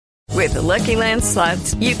With the Lucky Land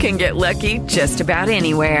Slots, you can get lucky just about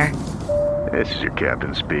anywhere. This is your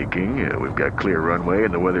captain speaking. We've got clear runway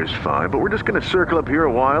and the weather's fine, but we're just going to circle up here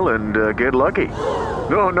a while and get lucky.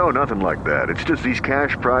 No, nothing like that. It's just these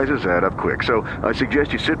cash prizes add up quick. So I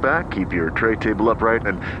suggest you sit back, keep your tray table upright,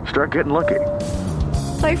 and start getting lucky.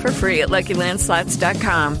 Play for free at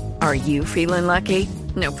LuckyLandSlots.com. Are you feeling lucky?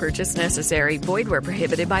 No purchase necessary. Void where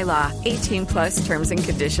prohibited by law. 18 plus terms and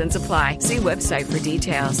conditions apply. See website for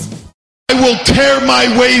details. I will tear my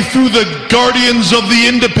way through the Guardians of the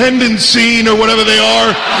Independence scene or whatever they are,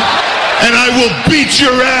 and I will beat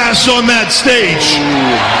your ass on that stage.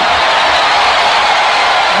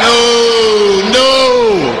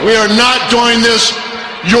 No, we are not doing this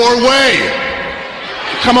your way.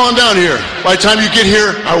 Come on down here. By the time you get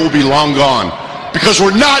here, I will be long gone. Because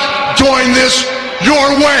we're not doing this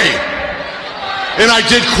your way. And I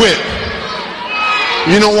did quit.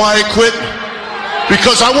 You know why I quit?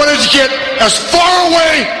 Because I wanted to get as far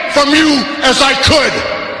away from you as I could.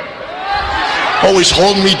 Always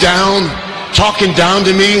holding me down, talking down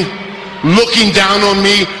to me, looking down on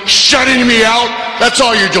me, shutting me out. That's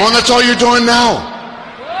all you're doing. That's all you're doing now.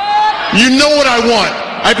 You know what I want.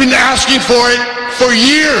 I've been asking for it for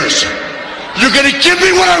years. You're going to give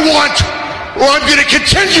me what I want, or I'm going to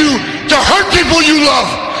continue to hurt people you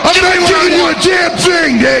love. I'm not giving you a damn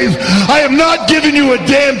thing, Dave. I am not giving you a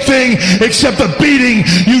damn thing except the beating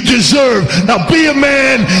you deserve. Now be a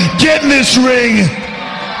man, get in this ring,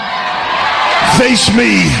 face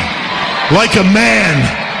me like a man.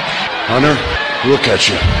 Hunter, look at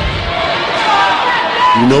you.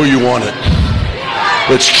 You know you want it.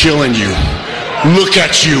 It's killing you. Look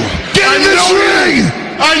at you. Get in this ring!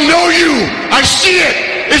 I know you. I see it.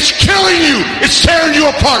 It's killing you. It's tearing you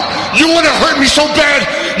apart. You want to hurt me so bad,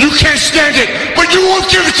 you can't stand it. But you won't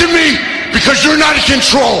give it to me because you're not in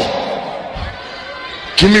control.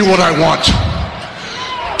 Give me what I want.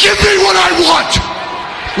 Give me what I want.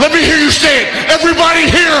 Let me hear you say it. Everybody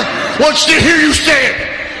here wants to hear you say it.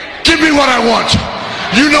 Give me what I want.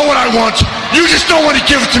 You know what I want. You just don't want to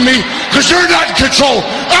give it to me because you're not in control.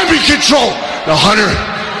 I'm in control. Now, Hunter,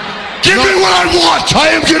 give me what I want.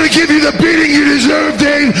 I am going to give you the beating you deserve,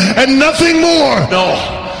 Dave, and nothing more. No,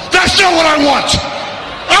 that's not what I want.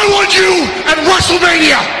 I want you at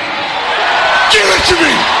WrestleMania. Give it to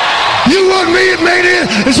me. You want me at Mania?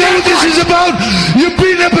 Is that what this is about? You're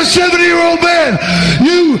beating up a 70-year-old man.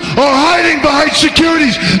 You are hiding behind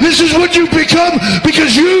securities. This is what you've become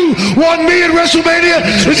because you want me at WrestleMania?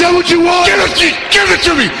 Is that what you want? Give it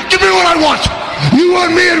to me. Give me what I want. You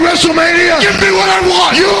want me at WrestleMania? Give me what I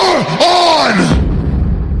want. You're on.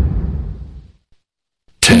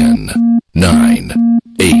 10, 9,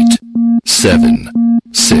 8, 7,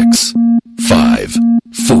 6, 5,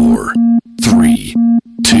 4, 3,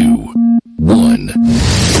 2, 1.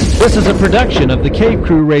 This is a production of the Cave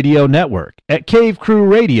Crew Radio Network at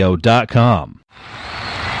cavecrewradio.com.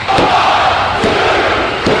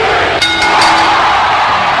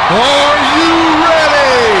 Are you ready?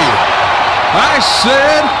 I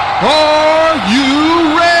said, are you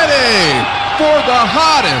ready for the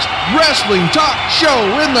hottest wrestling talk show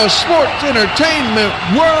in the sports entertainment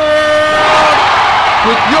world?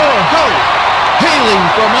 With your host, hailing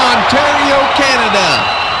from Ontario, Canada,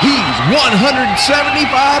 he's 175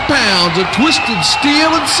 pounds of twisted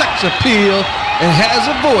steel and sex appeal and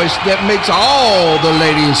has a voice that makes all the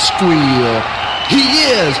ladies squeal.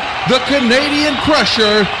 He is the Canadian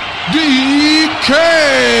Crusher, DK.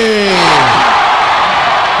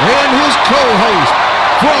 And his co-host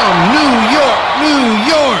from New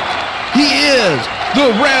York, he is the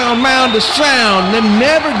round mound of sound that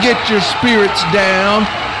never get your spirits down,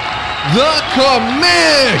 the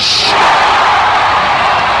Commish.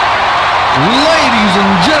 Ladies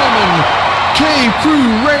and gentlemen, Cave Crew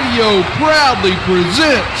Radio proudly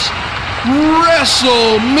presents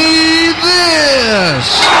Wrestle Me This.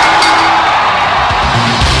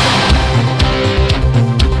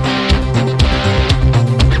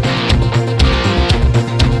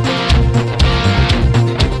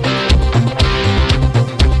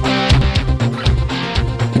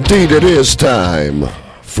 Indeed, it is time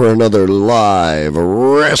for another live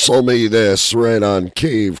Wrestle Me This right on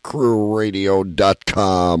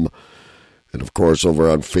cavecrewradio.com and, of course, over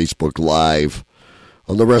on Facebook Live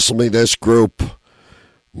on the Wrestle Me This group.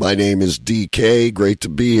 My name is DK. Great to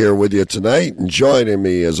be here with you tonight. And joining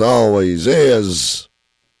me, as always, is...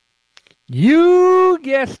 You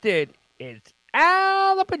guessed it. It's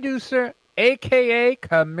Al, the producer, a.k.a.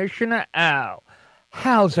 Commissioner Al.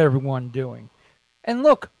 How's everyone doing? And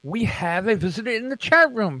look, we have a visitor in the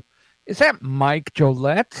chat room. Is that Mike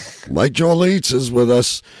Jolette? Mike Jolette is with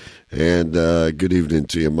us. And good evening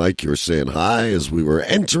to you, Mike. You were saying hi as we were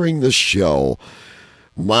entering the show.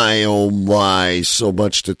 My, oh my, so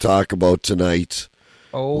much to talk about tonight.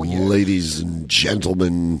 Oh, yes. Ladies and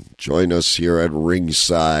gentlemen, join us here at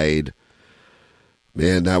ringside.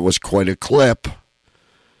 Man, that was quite a clip.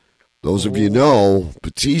 Those of you know,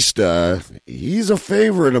 Batista, he's a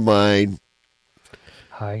favorite of mine.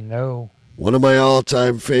 I know. One of my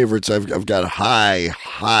all-time favorites. I've got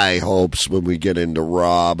high hopes when we get into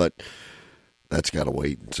Raw, but that's got to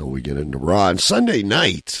wait until we get into Raw. And Sunday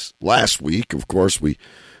night, last week, of course, we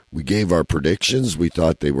gave our predictions. We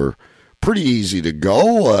thought they were pretty easy to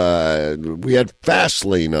go. We had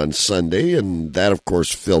Fastlane on Sunday, and that, of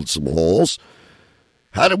course, filled some holes.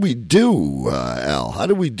 How did we do, Al? How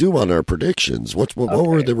did we do on our predictions? What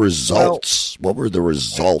were the results? What were the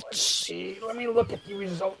results? Let me look at the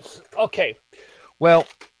results. Okay. Well,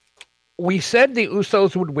 we said the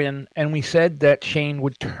Usos would win, and we said that Shane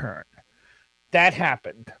would turn. That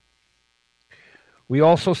happened. We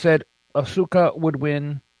also said Asuka would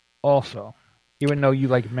win also, even though you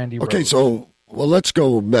like Mandy Rose. Okay, so, let's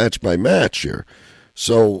go match by match here.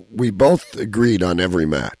 So we both agreed on every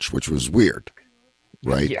match, which was weird.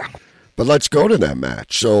 Right? Yeah. But let's go to that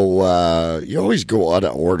match. So you always go out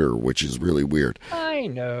of order, which is really weird. I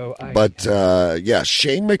know. Shane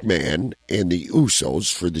McMahon and the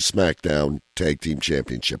Usos for the SmackDown Tag Team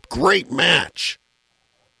Championship. Great match.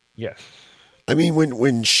 Yes. I mean,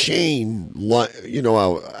 when Shane,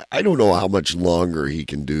 I don't know how much longer he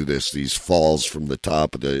can do this, these falls from the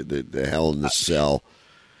top of the Hell in the Cell.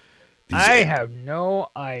 I have no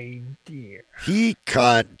idea. He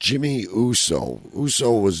caught Jimmy Uso.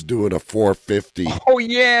 Uso was doing a 450. Oh,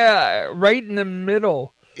 yeah, right in the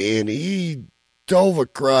middle. And he dove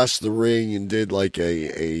across the ring and did like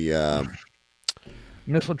a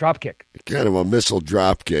missile drop kick. Kind of a missile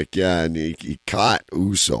drop kick, yeah, and he caught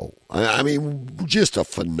Uso. I mean, just a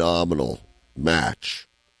phenomenal match,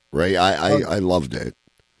 right? I loved it.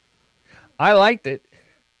 I liked it.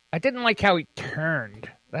 I didn't like how he turned.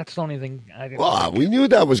 That's the only thing I didn't like. We knew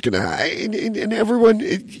that was going to happen. And everyone,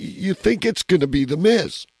 you think it's going to be The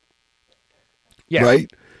Miz. Yeah. Right?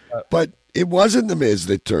 But it wasn't The Miz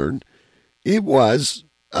that turned. It was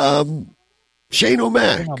Shane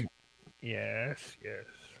O'Mac. Yes, yes.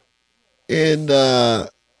 And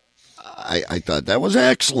I thought that was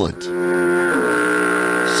excellent.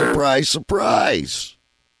 Surprise, surprise.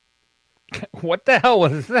 What the hell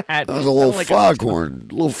was that? That was a little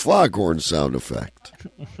foghorn sound effect.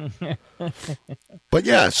 But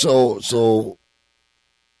yeah, so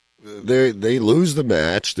they lose the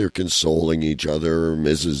match. They're consoling each other.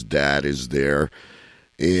 Mrs. Dad is there,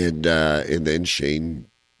 and then Shane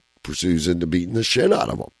pursues into beating the shit out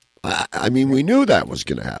of him. I mean, we knew that was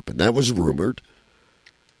going to happen. That was rumored.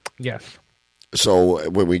 Yes. So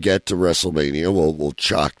when we get to WrestleMania, we'll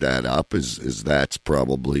chalk that up as that's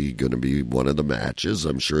probably going to be one of the matches.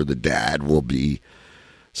 I'm sure the dad will be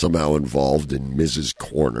somehow involved in Mrs.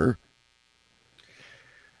 Corner.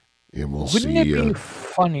 And we'll Wouldn't see. It be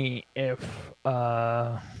funny if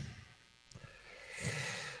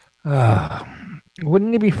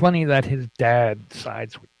wouldn't it be funny that his dad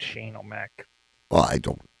sides with Shane O'Mac? Well, I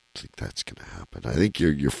don't think that's going to happen. I think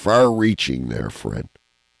you're far-reaching there, friend.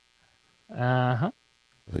 Uh-huh.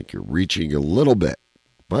 I think you're reaching a little bit,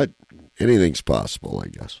 but anything's possible, I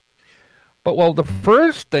guess. But, well, the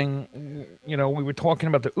first thing, we were talking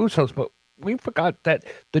about the Usos, but we forgot that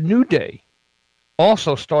the New Day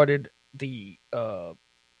also started the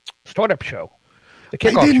startup show, the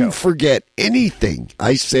kickoff show. I didn't forget anything.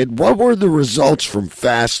 I said, what were the results from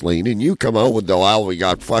Fastlane? And you come out with, we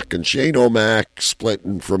got fucking Shane O'Mac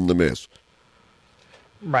splitting from The Miz.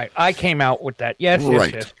 Right. I came out with that. Yes,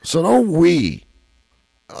 right. Yes. So don't we.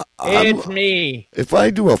 It's me. If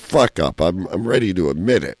I do a fuck up, I'm ready to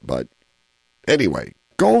admit it. But anyway,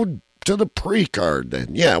 go to the pre-card then.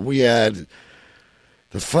 Yeah, we had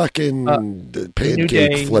the fucking the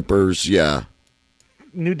pancake flippers. Yeah.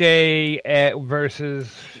 New Day versus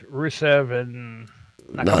Rusev and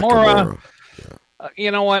Nakamura. Yeah.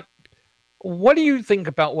 You know what? What do you think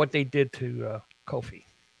about what they did to Kofi?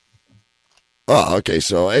 Oh, okay.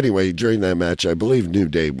 So anyway, during that match, I believe New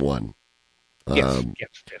Day won. Yes.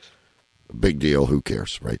 Big deal. Who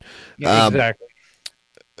cares, right? Yeah, exactly.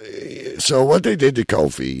 So what they did to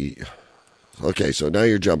Kofi. Okay, so now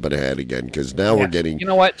you're jumping ahead again because now we're getting. You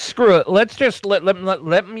know what? Screw it. Let's just let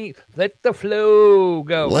the flow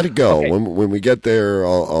go. Let it go. Okay. When we get there,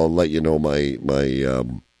 I'll let you know my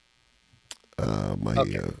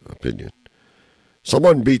opinion.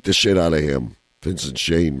 Someone beat the shit out of him. Vincent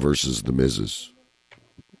Shane versus the Miz's.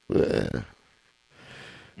 I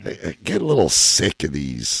get a little sick of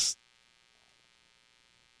these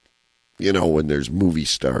You know, when there's movie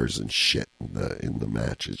stars and shit in the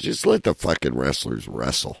matches. Just let the fucking wrestlers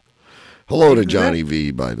wrestle. Hello to Johnny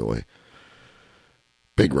V, by the way.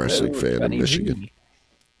 Big wrestling fan in Michigan.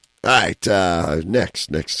 All right,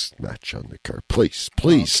 next match on the card. Please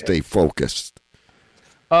stay focused.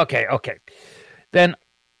 Okay. Then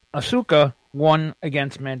Asuka won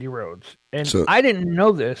against Mandy Rhodes. And I didn't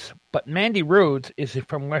know this, but Mandy Rhodes is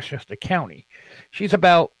from Westchester County. She's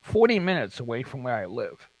about 40 minutes away from where I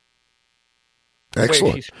live.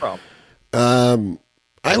 Excellent. Where she's from.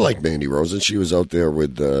 I like Mandy Rose, and she was out there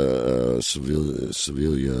with Sonya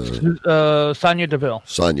Deville.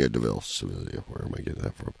 Sonya Deville. Sevilla. Where am I getting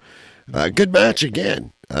that from? Good match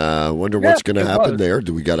again. Wonder what's going to happen there.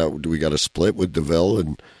 Do we got a split with Deville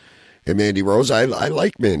and Mandy Rose? I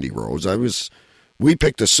like Mandy Rose. We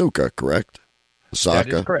picked Asuka, correct? Osaka.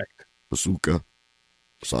 That is correct. Asuka.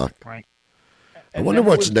 Osaka. Right. I wonder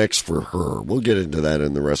what's next for her. We'll get into that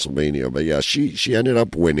in the WrestleMania. But yeah, she ended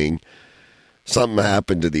up winning. Something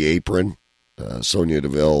happened to the apron. Sonya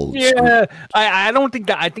Deville. Yeah, I don't think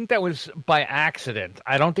that. I think that was by accident.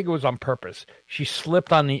 I don't think it was on purpose. She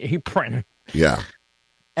slipped on the apron. Yeah.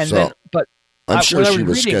 But I'm sure she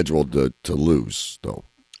was scheduled to lose, though.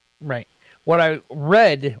 Right. What I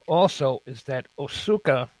read also is that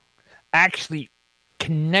Asuka actually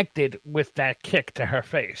connected with that kick to her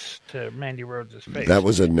face, to Mandy Rhodes' face. That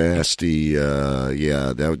was a nasty,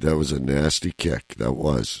 that was a nasty kick. That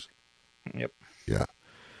was. Yep. Yeah.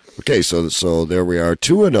 Okay, so there we are,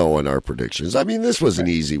 2-0 in our predictions. I mean, this was an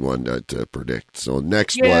easy one to predict. So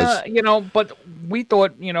next was, but we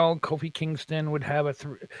thought, Kofi Kingston would have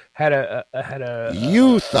had a.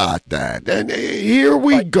 You thought that, and here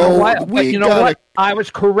we go. What? I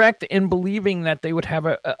was correct in believing that they would have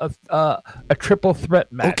a triple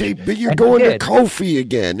threat match. Okay, but you're going to Kofi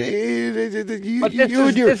again.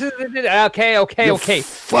 Okay.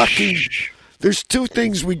 Fucking. There's two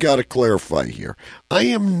things we got to clarify here. I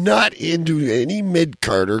am not into any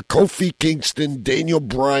mid-carder, Kofi Kingston, Daniel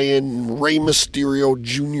Bryan, Rey Mysterio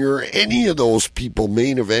Jr., any of those people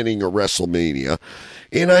main eventing a WrestleMania,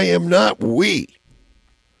 and I am not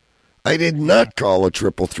I did not call a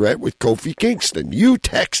triple threat with Kofi Kingston. You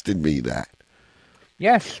texted me that.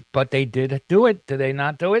 Yes, but they did do it. Did they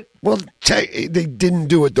not do it? Well, they didn't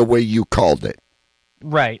do it the way you called it.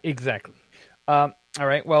 Right, exactly. All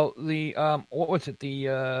right. Well, the what was it?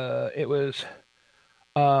 It was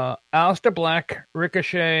Aleister Black,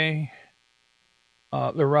 Ricochet,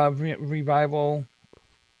 the Revival,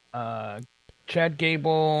 Chad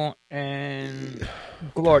Gable, and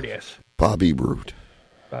Glorious. Bobby Roode.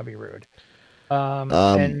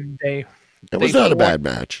 And they. It was not a bad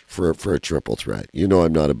match for a triple threat.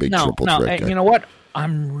 I'm not a big triple threat guy. You know what?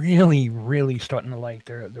 I'm really, really starting to like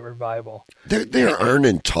the Revival. They're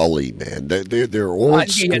earning Tully, man. They're old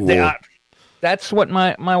school. They are. That's what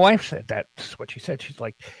my wife said. That's what she said. She's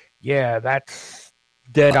like, yeah, that's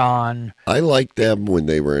dead on. I liked them when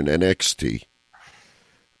they were in NXT.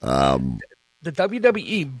 The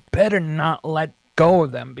WWE better not let go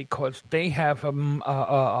of them because they have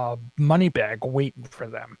a money bag waiting for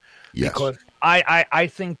them. Yes. Because I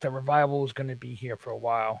think the Revival is going to be here for a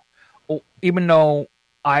while. Even though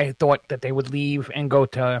I thought that they would leave and go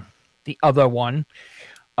to the other one,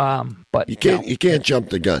 but you can't jump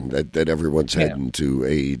the gun that everyone's heading to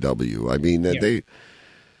AEW. I mean,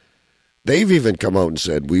 they've even come out and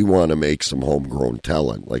said we want to make some homegrown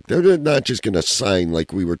talent. Like they're not just going to sign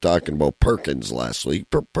like we were talking about Perkins last week.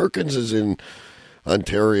 Perkins is in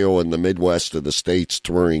Ontario and the Midwest of the States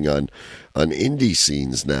touring on indie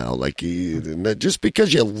scenes now. Like just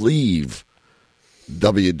because you leave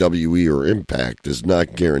WWE or Impact does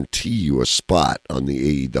not guarantee you a spot on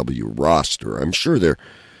the AEW roster. I'm sure they're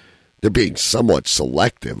being somewhat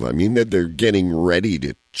selective. I mean, they're getting ready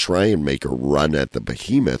to try and make a run at the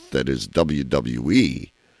behemoth that is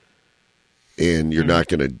WWE. And you're not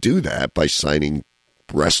going to do that by signing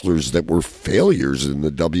wrestlers that were failures in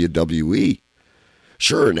the WWE.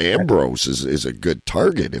 Sure, and Ambrose is a good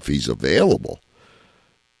target if he's available.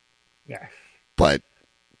 Yeah. But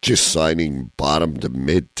just signing bottom to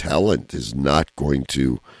mid talent is not going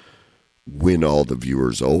to win all the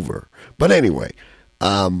viewers over. But anyway,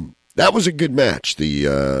 that was a good match.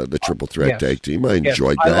 The triple threat tag team. I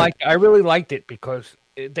enjoyed that. I really liked it because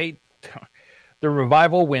the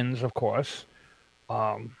Revival wins, of course.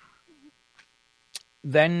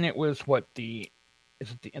 Then it was is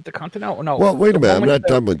it the Intercontinental? No. Well, wait a minute. I'm not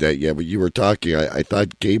done with that yet. But you were talking. I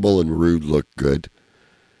thought Gable and Rude looked good.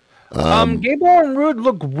 Gable and Rude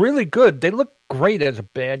look really good. They look great as a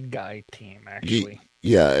bad guy team, actually.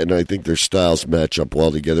 Yeah, and I think their styles match up well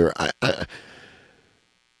together.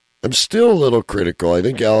 I'm still a little critical. I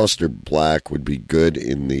think Aleister Black would be good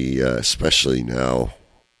in the, especially now.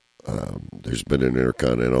 There's been an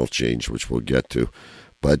Intercontinental change, which we'll get to.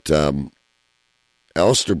 But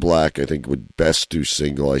Aleister Black, I think, would best do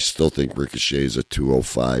single. I still think Ricochet is a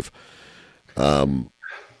 205.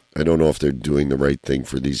 I don't know if they're doing the right thing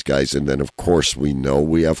for these guys. And then, of course, we know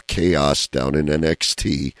we have Chaos down in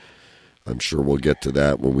NXT. I'm sure we'll get to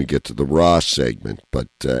that when we get to the Raw segment. But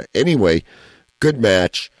anyway, good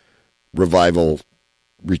match. Revival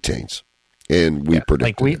retains. And we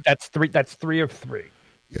predicted it. That's 3 of 3.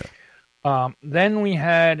 Yeah. Then we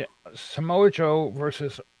had Samoa Joe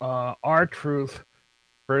versus R-Truth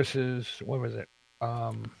versus, what was it?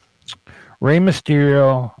 Rey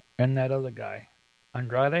Mysterio and that other guy.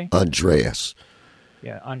 Andreas.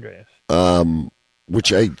 Yeah, Andreas.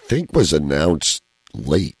 Which I think was announced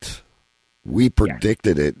late. We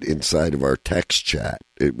predicted it inside of our text chat.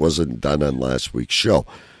 It wasn't done on last week's show.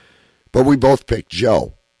 But we both picked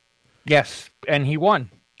Joe. Yes, and he won.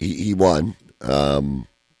 He won.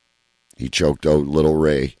 He choked out Little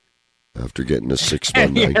Ray after getting a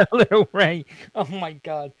 6-1 night. Yeah, Little Ray. Oh, my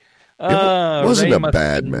God. It wasn't a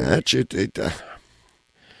bad match.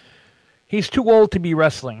 He's too old to be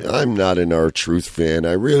wrestling. I'm not an R-Truth fan.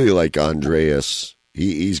 I really like Andreas.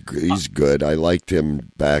 He's good. I liked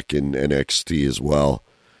him back in NXT as well.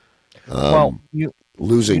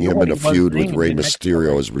 Losing him in a feud with Rey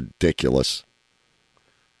Mysterio is ridiculous.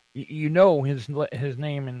 You know his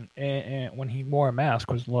name when he wore a mask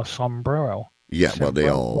was La Sombrero. Yeah, well, they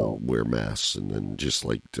all wear masks, and then just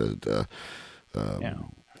like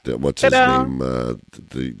what's his name?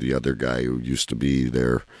 The other guy who used to be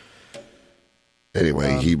there.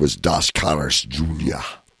 Anyway, he was Dos Caras Jr.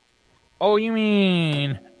 Oh, you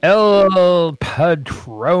mean El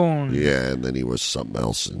Patron? Yeah, and then he was something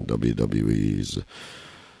else in WWE. He's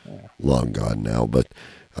long gone now, but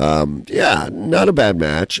not a bad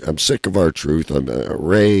match. I'm sick of R-Truth. I'm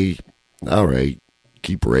Ray. All right,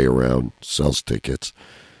 keep Ray around, sells tickets.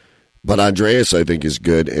 But Andreas, I think, is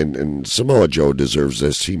good, and Samoa Joe deserves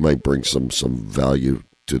this. He might bring some value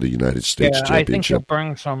to the United States Championship. I think he'll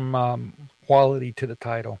bring some quality to the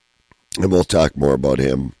title. And we'll talk more about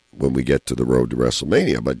him when we get to the road to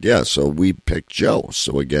WrestleMania. But yeah, so we picked Joe.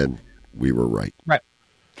 So again, we were right. Right.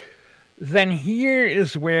 Then here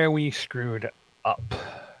is where we screwed up.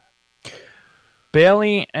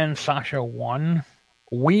 Bayley and Sasha won.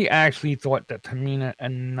 We actually thought that Tamina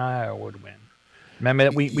and Nia would win. Remember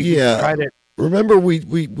that we tried it. Remember we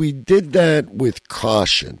did that with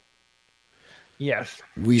caution. Yes.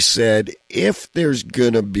 We said if there's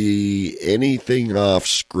going to be anything off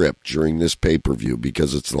script during this pay-per-view,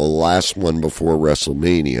 because it's the last one before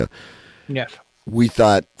WrestleMania, yes, we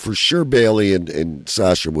thought for sure Bayley and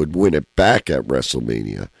Sasha would win it back at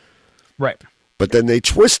WrestleMania. Right. But then they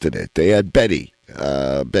twisted it. They had Betty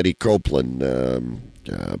Copeland,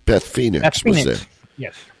 Beth Phoenix was there.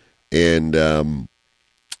 Yes. And then,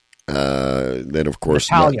 of course,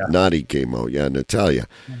 Nadi came out. Yeah, Natalya.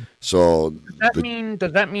 So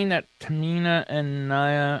does that mean that Tamina and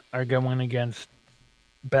Nia are going against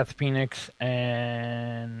Beth Phoenix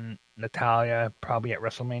and Natalya probably at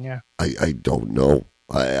WrestleMania? I don't know.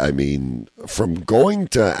 I mean, from going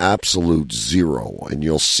to absolute zero, and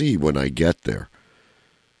you'll see when I get there,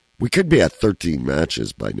 we could be at 13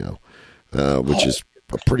 matches by now, which is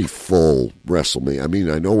a pretty full WrestleMania. I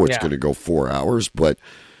mean, I know it's going to go 4 hours, but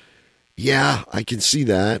yeah, I can see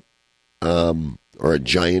that. Or a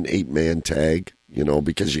giant 8-man tag,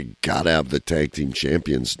 because you got to have the tag team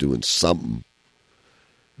champions doing something.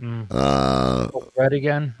 Red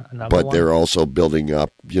again, but one. They're also building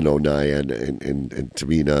up, Nia and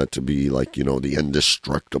Tamina to be like, the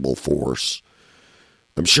indestructible force.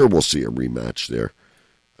 I'm sure we'll see a rematch there.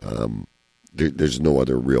 There's no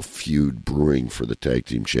other real feud brewing for the tag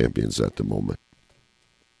team champions at the moment.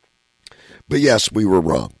 But yes, we were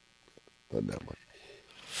wrong on that one.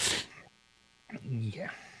 Yeah.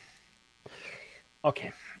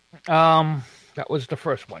 Okay. That was the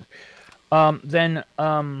first one. Then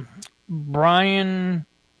Brian,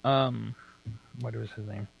 what was his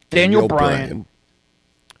name? Daniel Bryan.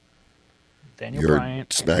 Daniel Bryan.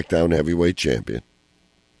 SmackDown Heavyweight Champion.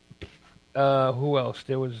 Who else?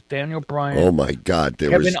 There was Daniel Bryan. Oh my God!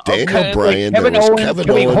 There was Daniel Bryan. There was Kevin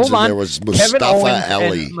Owens, and there was Mustafa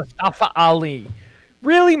Ali. Mustafa Ali.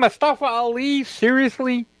 Really, Mustafa Ali?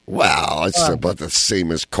 Seriously? Wow, it's about the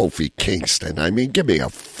same as Kofi Kingston. I mean, give me a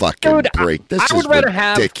fucking break. This is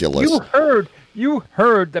ridiculous. You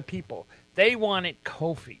heard the people. They wanted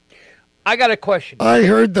Kofi. I got a question. I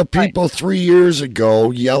heard the people 3 years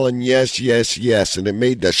ago yelling yes, yes, yes, and it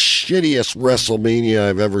made the shittiest WrestleMania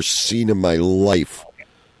I've ever seen in my life.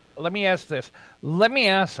 let me ask this. Let me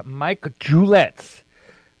ask Mike Juletz.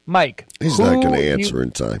 Mike, he's not going to answer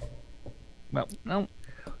in time. Well, no.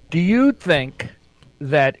 Do you think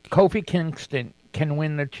that Kofi Kingston can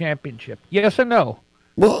win the championship? Yes or no?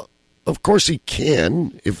 Well, of course he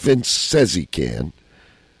can, if Vince says he can.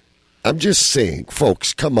 I'm just saying,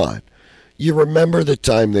 folks, come on. You remember the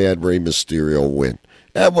time they had Rey Mysterio win?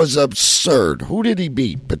 That was absurd. Who did he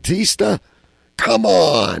beat? Batista? Come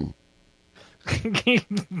on. I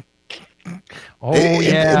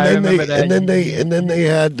remember that. And then they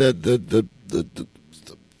had the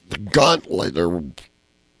gauntlet or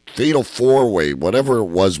fatal four-way, whatever it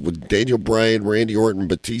was, with Daniel Bryan, Randy Orton,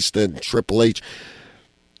 Batista, and Triple H.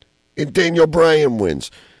 And Daniel Bryan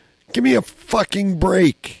wins. Give me a fucking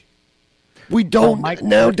break. We don't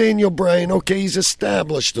now. Daniel Bryan, okay, he's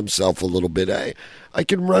established himself a little bit. I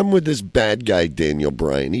can run with this bad guy, Daniel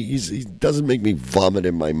Bryan. He doesn't make me vomit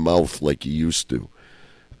in my mouth like he used to.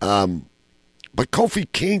 But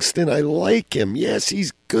Kofi Kingston, I like him. Yes,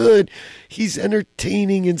 he's good. He's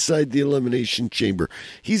entertaining inside the Elimination Chamber.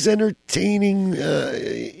 He's entertaining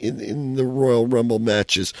in the Royal Rumble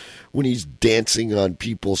matches when he's dancing on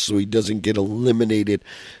people so he doesn't get eliminated.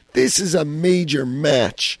 This is a major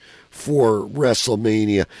match for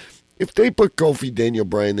WrestleMania. If they put Kofi Daniel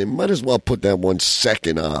Bryan, they might as well put that 1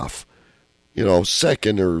 second off. You know,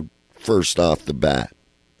 second or first off the bat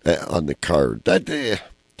on the card.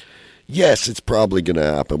 Yes, it's probably going to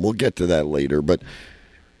happen. We'll get to that later. But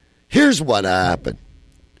here's what happened.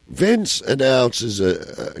 Vince announces,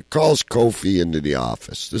 calls Kofi into the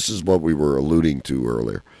office. This is what we were alluding to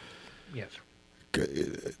earlier. Yes.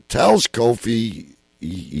 Tells Kofi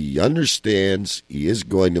he understands he is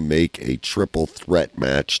going to make a triple threat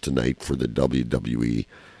match tonight for the WWE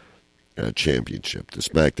Championship, the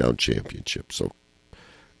SmackDown Championship. So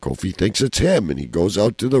Kofi thinks it's him, and he goes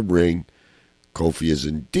out to the ring. Kofi is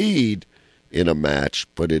indeed in a match,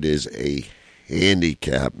 but it is a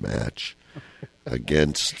handicap match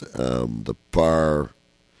against the Bar.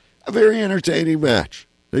 A very entertaining match.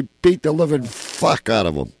 They beat the living fuck out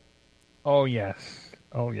of him. Oh, yes.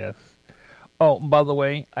 Oh, yes. Oh, by the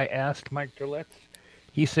way, I asked Mike Gillette.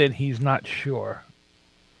 He said he's not sure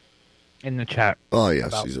in the chat. Oh,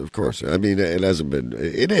 yes, of course. I mean, it hasn't been.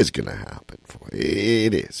 It is going to happen.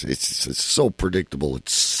 It is. It's so predictable.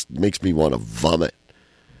 It makes me want to vomit.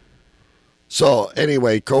 So,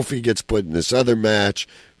 anyway, Kofi gets put in this other match.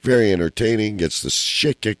 Very entertaining. Gets the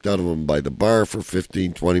shit kicked out of him by the Bar for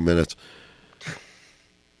 15, 20 minutes.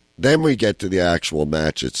 Then we get to the actual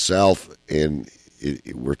match itself, and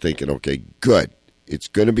we're thinking, okay, good. It's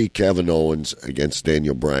going to be Kevin Owens against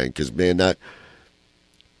Daniel Bryan because, man, that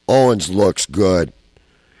Owens looks good.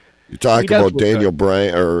 You talk about Daniel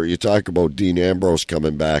Bryan, or you talk about Dean Ambrose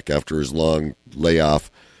coming back after his long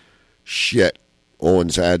layoff. Shit,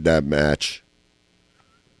 Owens had that match.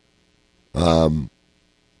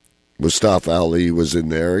 Mustafa Ali was in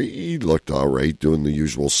there. He looked all right, doing the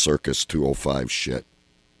usual Circus 205 shit.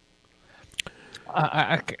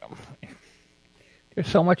 There's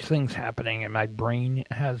so much things happening, and my brain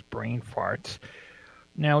has brain farts.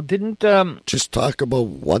 Now, didn't... Just talk about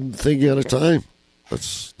one thing at a time.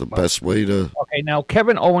 That's the best way to... Okay, now,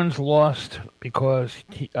 Kevin Owens lost because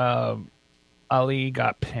Ali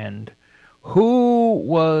got pinned. Who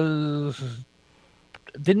was...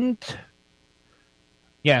 Didn't...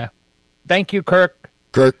 Yeah. Thank you, Kirk.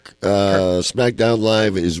 Kirk, SmackDown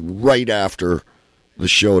Live is right after the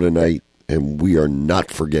show tonight, and we are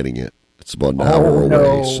not forgetting it. It's about an hour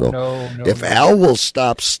away. So if Al will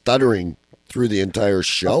stop stuttering through the entire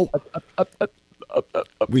show,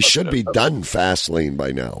 we should be done Fastlane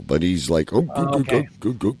by now. But he's like, go.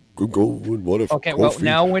 What if? Okay, well,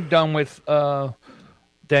 now we're done with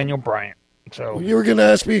Daniel Bryan. So you were going to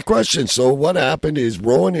ask me a question. So what happened is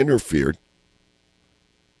Rowan interfered.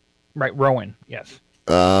 Right, Rowan, yes.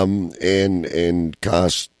 And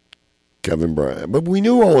cost Kevin Bryan. But we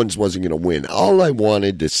knew Owens wasn't going to win. All I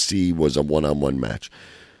wanted to see was a one-on-one match.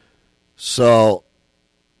 So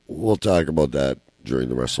we'll talk about that during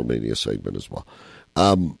the WrestleMania segment as well.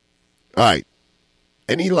 All right.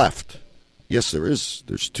 And he left. Yes, there is.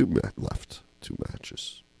 There's two left. Two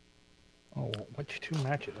matches. Oh, which two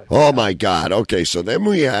matches? Oh, my God. Okay, so then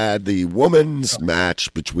we had the women's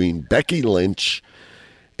match between Becky Lynch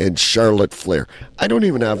and Charlotte Flair. I don't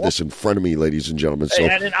even have this in front of me, ladies and gentlemen. So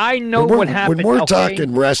and I know what happened. When we're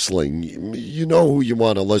talking wrestling, you know who you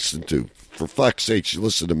want to listen to. For fuck's sakes, you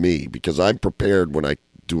listen to me because I'm prepared when I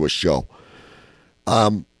do a show.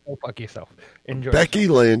 Go fuck yourself. Enjoy Becky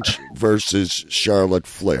Lynch versus Charlotte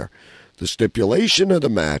Flair. The stipulation of the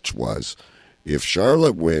match was if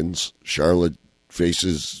Charlotte wins, Charlotte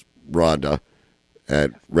faces Ronda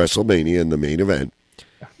at WrestleMania in the main event.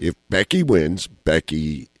 If Becky wins,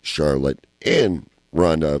 Becky, Charlotte, and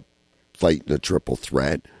Ronda fight in a triple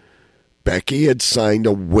threat. Becky had signed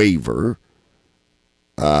a waiver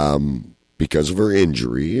because of her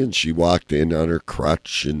injury, and she walked in on her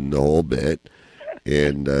crutch and the whole bit,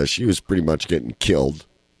 and she was pretty much getting killed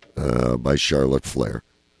by Charlotte Flair.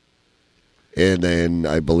 And then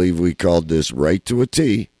I believe we called this right to a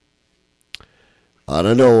T. Out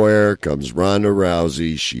of nowhere comes Ronda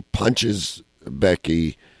Rousey. She punches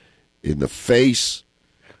Becky in the face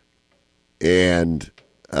and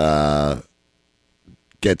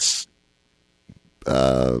gets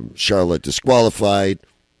Charlotte disqualified.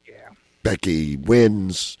 Yeah. Becky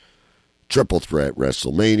wins. Triple threat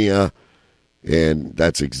WrestleMania. And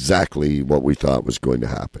that's exactly what we thought was going to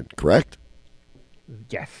happen, correct?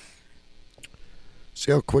 Yes.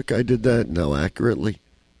 See how quick I did that and how accurately?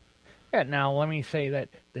 Yeah, now let me say that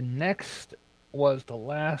the next was the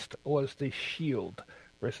last was the Shield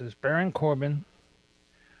versus Baron Corbin,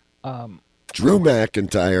 Drew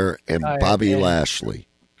McIntyre and Bobby Lashley.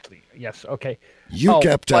 Yes, okay. You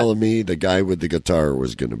kept telling me the guy with the guitar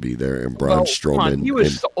was going to be there, and Braun Strowman. He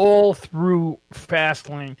was all through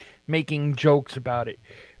Fastlane making jokes about it.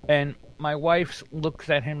 And my wife looks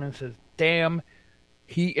at him and says, damn,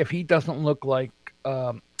 if he doesn't look like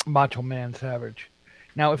Macho Man Savage.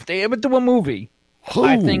 Now, if they ever do a movie,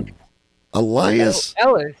 I think... Elias?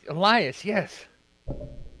 Elias, yes. All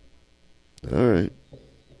right.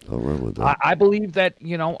 I'll run with that. I believe that,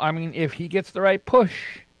 if he gets the right push,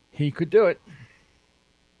 he could do it.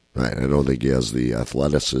 Right. I don't think he has the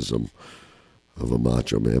athleticism of a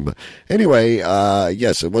Macho Man. But anyway,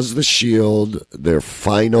 yes, it was the Shield, their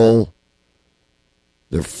final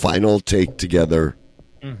take together.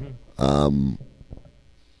 Mm-hmm.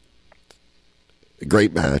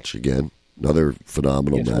 Great match again. Another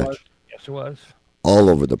phenomenal match. Yes, it was.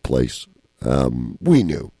 All over the place. We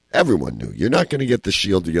knew. Everyone knew. You're not going to get the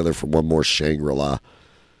Shield together for one more Shangri-La.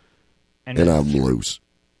 And I'm loose.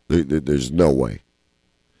 There's no way.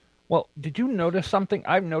 Well, did you notice something?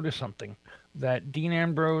 I've noticed something. That Dean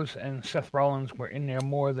Ambrose and Seth Rollins were in there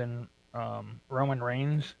more than Roman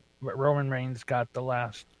Reigns. But Roman Reigns got the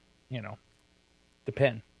last, the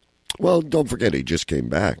pin. Well, don't forget, he just came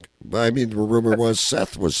back. I mean, the rumor was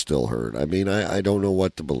Seth was still hurt. I mean, I don't know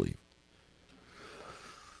what to believe.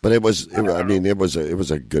 But it was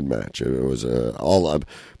a good match. It was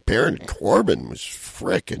Baron Corbin was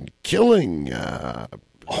frickin' killing.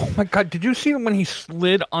 Oh my God! Did you see him when he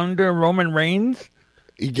slid under Roman Reigns?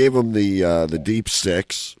 He gave him the deep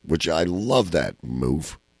six, which I love that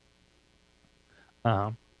move.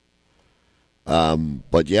 Uh-huh.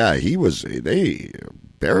 But yeah,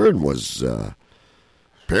 Baron was a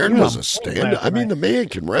stand. I mean, the man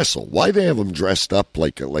can wrestle. Why they have him dressed up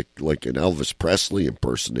like an Elvis Presley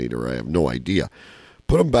impersonator? I have no idea.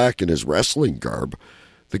 Put him back in his wrestling garb.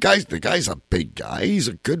 The guy's a big guy. He's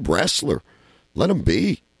a good wrestler. Let him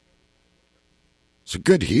be. It's a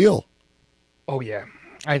good heel. Oh yeah,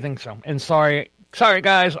 I think so. And sorry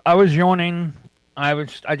guys, I was yawning. I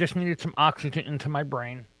just needed some oxygen into my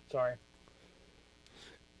brain. Sorry.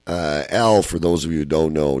 Al, for those of you who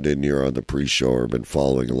don't know, didn't hear on the pre-show or been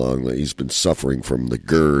following along, he's been suffering from the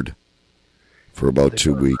GERD for about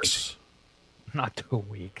 2 weeks. Not 2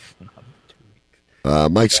 weeks.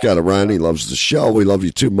 Mike's got a run. He loves the show. We love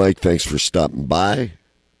you too, Mike. Thanks for stopping by.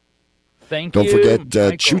 Don't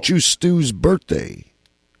forget Choo Choo Stew's birthday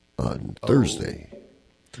on Thursday.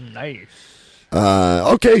 Nice.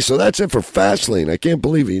 Okay, so that's it for Fastlane. I can't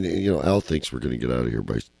believe Al thinks we're going to get out of here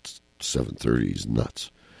by 7:30. He's nuts.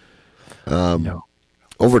 No.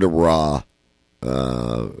 Over to Raw.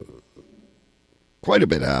 Quite a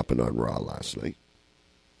bit happened on Raw last night.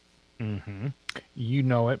 Mm-hmm. You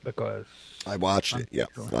know it because I watched it. Yeah,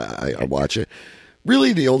 I watch it.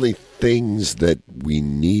 Really, the only things that we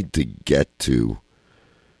need to get to.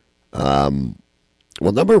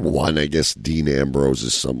 Well, number one, I guess Dean Ambrose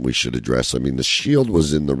is something we should address. I mean, the Shield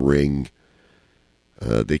was in the ring.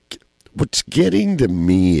 What's getting to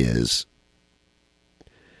me is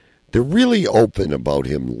they're really open about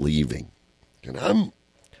him leaving. And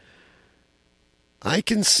I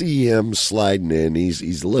can see him sliding in.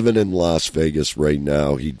 He's living in Las Vegas right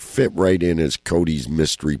now. He'd fit right in as Cody's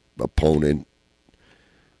mystery opponent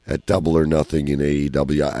at Double or Nothing in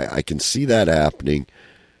AEW. I can see that happening.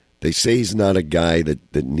 They say he's not a guy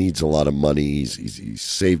that needs a lot of money. He's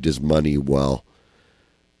saved his money well.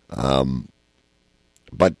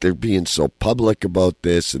 But they're being so public about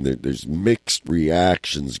this, and there's mixed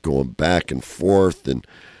reactions going back and forth, and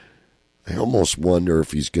I almost wonder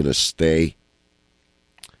if he's going to stay.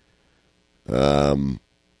 But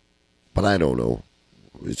I don't know.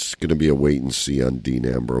 it's going to be a wait and see on Dean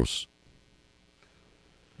Ambrose.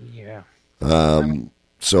 Yeah.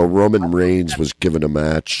 So Roman Reigns was given a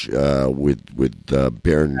match with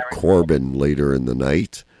Baron Corbin later in the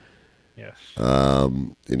night. Yes.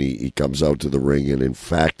 And he comes out to the ring, and in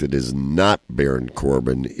fact, it is not Baron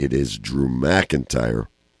Corbin. It is Drew McIntyre.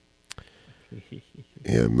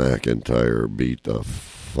 And McIntyre beat the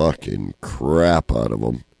fucking crap out of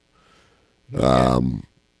him.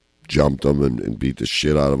 Jumped him and beat the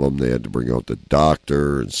shit out of him. They had to bring out the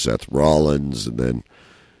Doctor and Seth Rollins, and then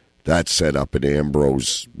that set up an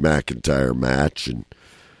Ambrose McIntyre match, and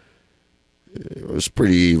it was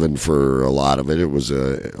pretty even for a lot of it. It was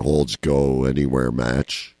a holds go anywhere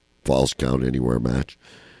match, falls count anywhere match,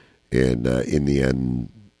 and in the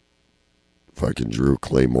end, fucking Drew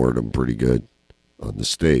Claymore'd him pretty good on the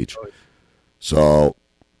stage. So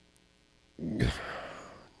the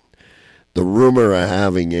rumor of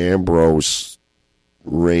having Ambrose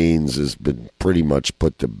Reigns has been pretty much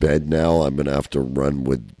put to bed now. I'm going to have to run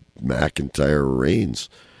with McIntyre Reigns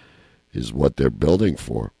is what they're building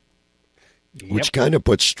for. Yep. Which kind of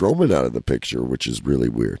puts Strowman out of the picture, which is really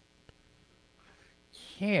weird.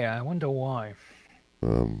 Yeah, I wonder why.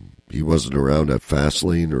 He wasn't around at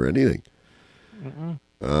Fastlane or anything.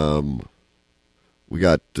 We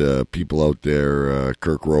got people out there,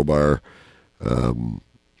 Kirk Robar.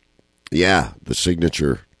 The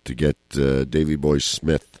signature to get Davey Boy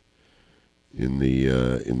Smith in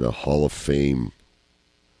the Hall of Fame.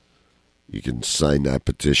 You can sign that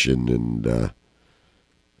petition, and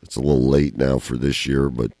it's a little late now for this year,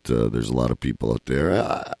 but there's a lot of people out there.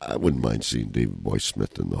 I wouldn't mind seeing Davey Boy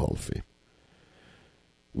Smith in the Hall of Fame.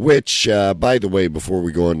 Which, by the way, before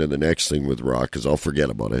we go on to the next thing with Raw, because I'll forget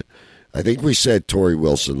about it, I think we said Tori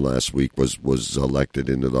Wilson last week was elected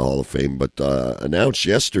into the Hall of Fame, but announced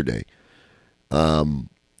yesterday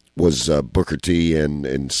was Booker T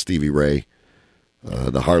and Stevie Ray,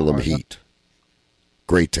 the Harlem Heat.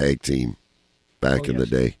 Great tag team back in the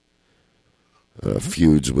day.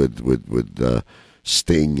 Feuds with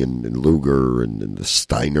Sting and Luger and the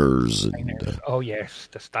Steiners. Oh, yes,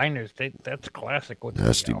 the Steiners. That's classic.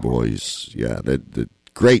 Nasty Boys. Yeah, the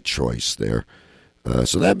great choice there.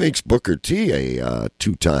 So that makes Booker T a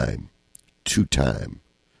two-time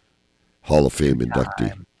Hall of Fame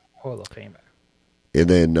inductee. Hall of Famer. And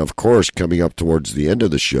then, of course, coming up towards the end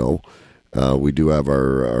of the show, we do have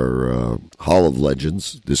our Hall of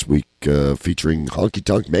Legends this week featuring Honky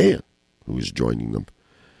Tonk Man, who is joining them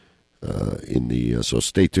so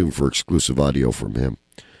stay tuned for exclusive audio from him.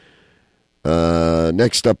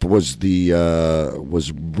 Next up was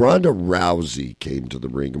Ronda Rousey came to the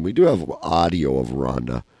ring, and we do have audio of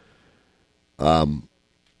Ronda.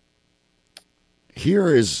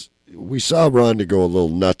 We saw Ronda go a little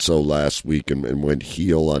nutso last week and went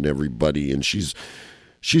heel on everybody, and she's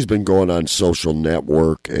been going on social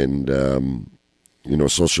network and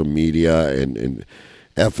social media and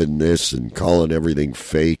effing this and calling everything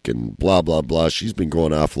fake and blah blah blah. She's been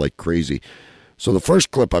going off like crazy. So the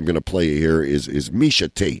first clip I'm going to play here is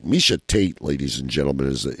Miesha Tate. Miesha Tate, ladies and gentlemen,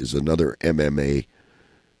 is another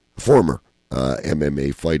former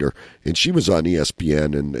MMA fighter, and she was on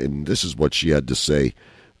ESPN, and this is what she had to say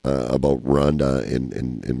about Ronda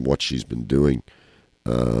and what she's been doing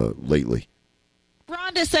lately.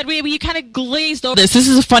 Ronda said, you kind of glazed over this. This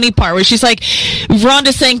is a funny part where she's like,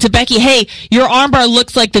 Ronda saying to Becky, hey, your armbar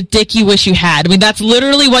looks like the dick you wish you had. I mean, that's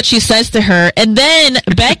literally what she says to her. And then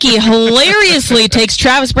Becky hilariously takes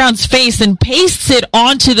Travis Brown's face and pastes it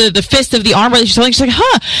onto the fist of the armbar that she's holding. She's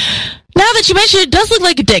like, now that you mention it, it does look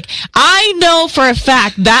like a dick. I know for a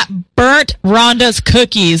fact that burnt Ronda's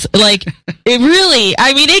cookies. Like,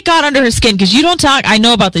 it got under her skin because you don't talk, I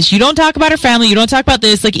know about this, you don't talk about her family, you don't talk about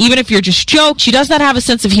this, like, even if you're just joke, she does not have a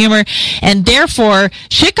sense of humor, and therefore,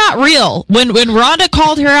 shit got real. When Ronda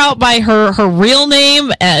called her out by her real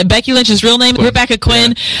name, Becky Lynch's real name, Rebecca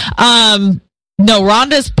Quinn, no,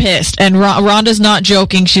 Ronda's pissed, and Ronda's not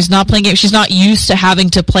joking. She's not playing it. She's not used to having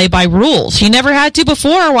to play by rules. She never had to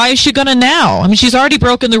before. Why is she gonna now? I mean, she's already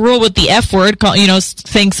broken the rule with the F word,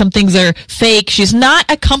 saying some things are fake. She's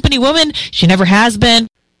not a company woman. She never has been.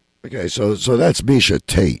 Okay, so that's Miesha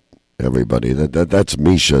Tate, everybody. That's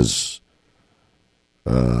Miesha's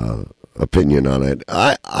opinion on it.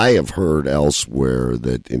 I have heard elsewhere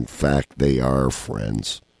that, in fact, they are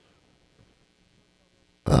friends.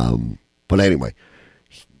 But anyway,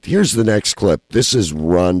 here's the next clip. This is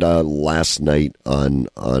Ronda last night on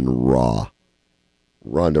Raw.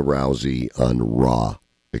 Ronda Rousey on Raw,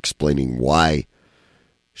 explaining why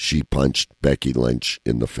she punched Becky Lynch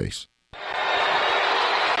in the face. You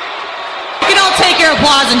can all take your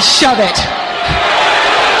applause and shove it.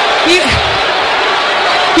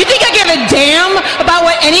 You think I give a damn about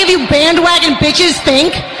what any of you bandwagon bitches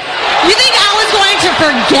think? You think I was going to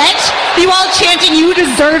forget you all chanting you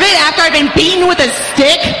deserve it after I've been beaten with a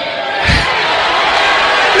stick?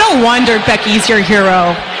 No wonder Becky's your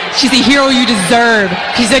hero. She's the hero you deserve.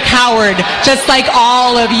 She's a coward, just like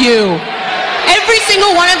all of you. Every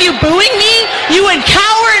single one of you booing me, you would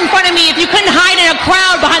cower in front of me if you couldn't hide in a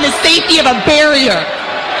crowd behind the safety of a barrier.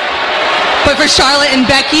 But for Charlotte and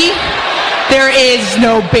Becky, there is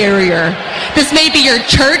no barrier. This may be your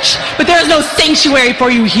church, but there is no sanctuary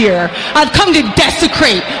for you here. I've come to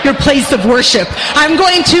desecrate your place of worship. I'm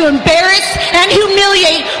going to embarrass and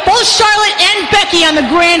humiliate both Charlotte and Becky on the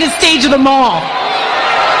grandest stage of them all.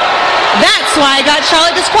 That's why I got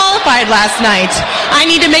Charlotte disqualified last night. I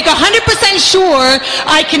need to make 100% sure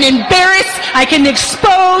I can embarrass, I can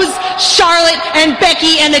expose Charlotte and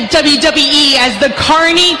Becky and the WWE as the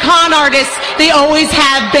carny con artists they always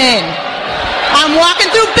have been. I'm walking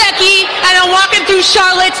through Becky, and I'm walking through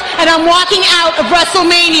Charlotte, and I'm walking out of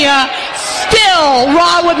WrestleMania still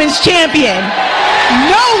Raw Women's Champion.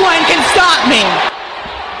 No one can stop me.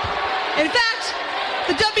 In fact,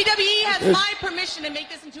 the WWE has my permission to make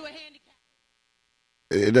this into a handicap.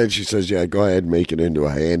 And then she says, yeah, go ahead and make it into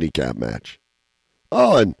a handicap match.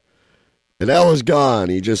 Oh, and Al is gone.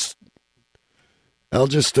 Al just,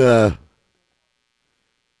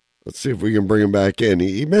 let's see if we can bring him back in.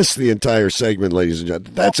 He missed the entire segment, ladies and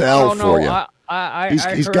gentlemen. That's Al for you.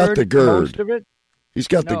 He's got the gird. Most of it. He's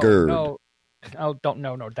got the gird. No,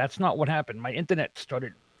 that's not what happened. My internet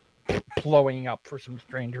started blowing up for some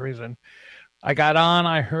strange reason. I got on.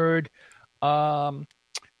 I heard the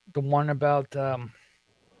one about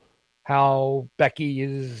how Becky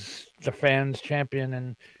is the fans' champion,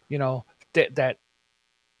 and that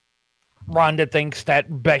Ronda thinks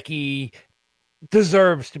that Becky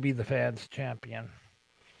deserves to be the fans' champion.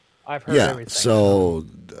 I've heard everything. So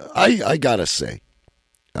I gotta say,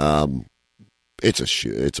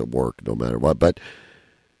 it's a work no matter what. But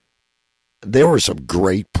there were some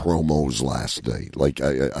great promos last night. Like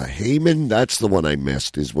Heyman, that's the one I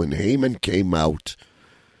missed. Is when Heyman came out.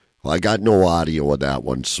 Well, I got no audio of that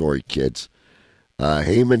one. Sorry, kids.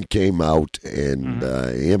 Heyman came out, and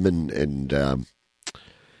him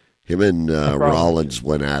and Rollins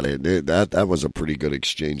went at it. That was a pretty good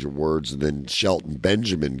exchange of words. And then Shelton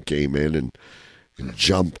Benjamin came in and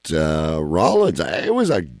jumped Rollins. It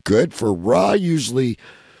was a good for Raw. Usually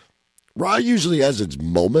has its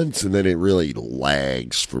moments, and then it really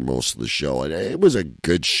lags for most of the show. And it was a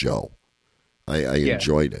good show. I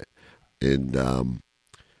enjoyed it, and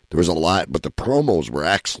there was a lot, but the promos were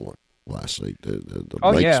excellent last night.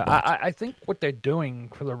 I think what they're doing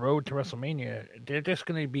for the road to WrestleMania, they're just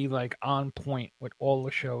going to be like on point with all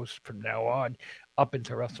the shows from now on up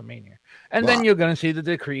into WrestleMania, and then you're going to see the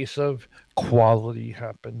decrease of quality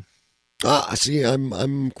happen. See,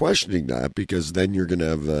 I'm questioning that, because then you're going to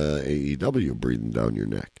have AEW breathing down your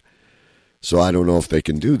neck. So I don't know if they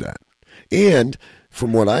can do that. And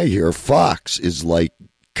from what I hear, Fox is like,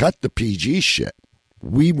 cut the PG shit.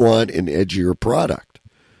 We want an edgier product,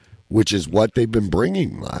 which is what they've been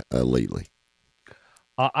bringing lately.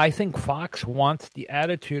 I think Fox wants the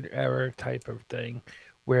Attitude Era type of thing,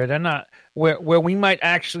 where they're not, where we might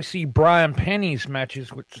actually see Brian Penny's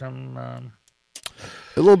matches with some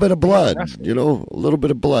a little bit of blood, a little bit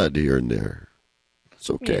of blood here and there. It's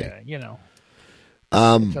okay. Yeah,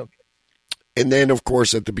 it's okay. And then, of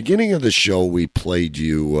course, at the beginning of the show, we played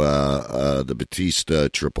you the Batista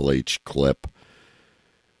Triple H clip.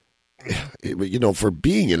 For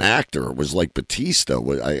being an actor, it was like Batista.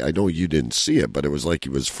 I know you didn't see it, but it was like he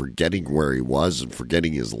was forgetting where he was and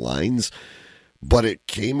forgetting his lines. But it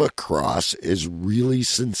came across as really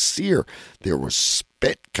sincere. There was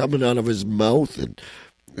spit coming out of his mouth, and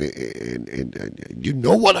you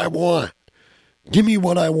know what I want. Give me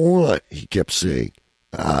what I want, he kept saying.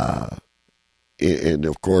 And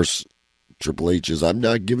of course, Triple H is, I'm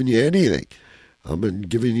not giving you anything. I'm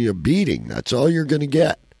giving you a beating. That's all you're going to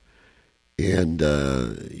get. And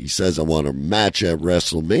he says, I want a match at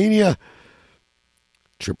WrestleMania.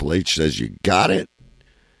 Triple H says, you got it.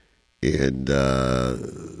 And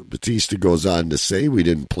Batista goes on to say, we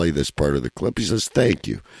didn't play this part of the clip. He says, thank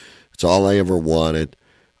you. It's all I ever wanted.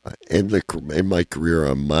 End my career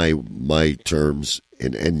on my terms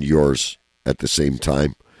and end yours at the same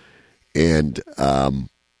time. And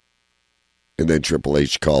then Triple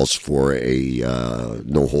H calls for a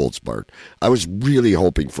no holds barred. I was really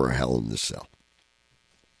hoping for a Hell in the Cell,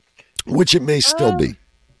 which it may still be.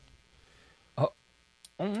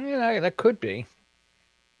 That could be.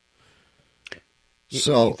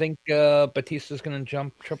 So you think Batista's going to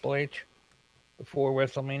jump Triple H before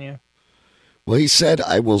WrestleMania? Well, he said,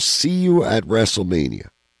 I will see you at WrestleMania.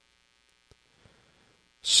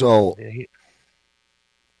 So,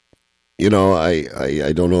 you know,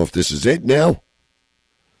 I don't know if this is it now.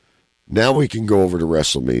 Now we can go over to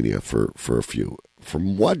WrestleMania for a few.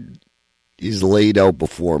 From what is laid out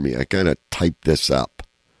before me, I kind of typed this up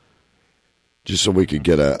just so we could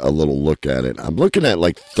get a little look at it. I'm looking at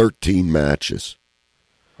like 13 matches.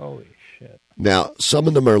 Holy shit. Now, some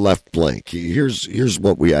of them are left blank. Here's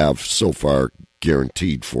what we have so far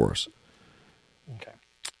guaranteed for us. Okay.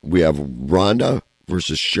 We have Ronda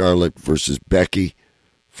versus Charlotte versus Becky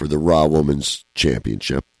for the Raw Women's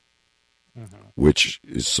Championship, which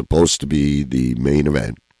is supposed to be the main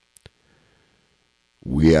event.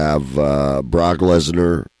 We have Brock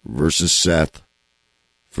Lesnar versus Seth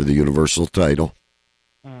for the Universal title.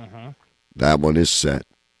 That one is set.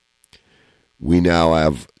 We now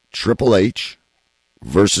have Triple H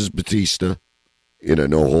versus Batista in a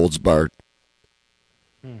no-holds-barred.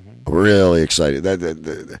 I'm really excited.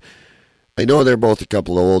 I know they're both a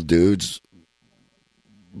couple of old dudes,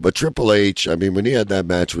 but Triple H, I mean, when he had that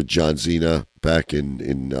match with John Cena back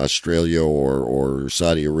in Australia or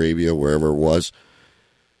Saudi Arabia, wherever it was,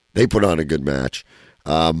 they put on a good match.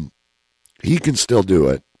 He can still do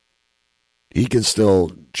it.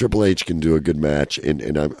 Triple H can do a good match,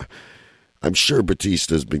 and I'm sure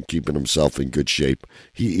Batista's been keeping himself in good shape.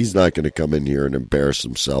 He's not going to come in here and embarrass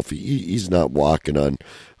himself. He's not walking on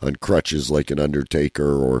crutches like an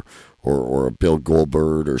Undertaker or a Bill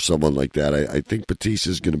Goldberg or someone like that. I think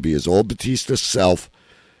Batista's going to be his old Batista self,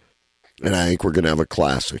 and I think we're going to have a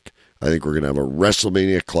classic. I think we're going to have a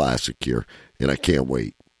WrestleMania classic here, and I can't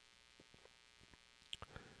wait.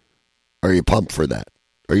 Are you pumped for that?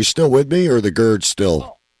 Are you still with me, or the GERD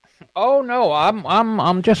still? Oh no,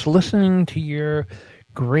 I'm just listening to your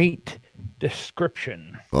great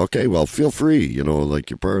description. Okay, well, feel free. You know, like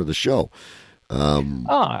you're part of the show. I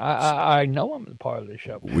know I'm part of the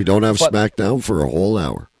show. We don't have SmackDown for a whole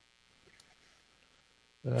hour.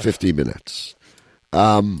 50 minutes.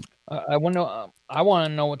 I want to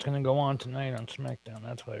know what's going to go on tonight on SmackDown.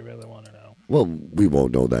 That's what I really want to know. Well, we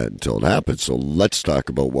won't know that until it happens. So let's talk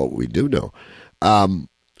about what we do know.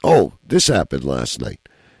 This happened last night.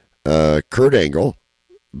 Kurt Angle,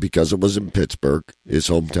 because it was in Pittsburgh, his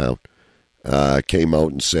hometown, came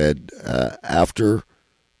out and said, after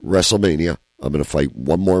WrestleMania, I'm going to fight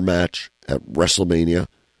one more match at WrestleMania,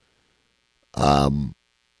 and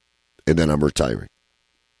then I'm retiring.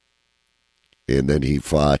 And then he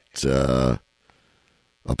fought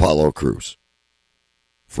Apollo Crews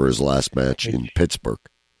for his last match in Pittsburgh.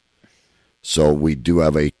 So we do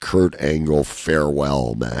have a Kurt Angle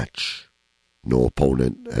farewell match. No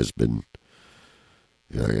opponent has been...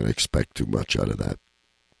 I didn't expect too much out of that.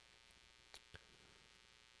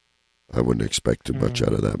 I wouldn't expect too much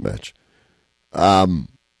out of that match.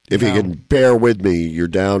 If you can bear with me, you're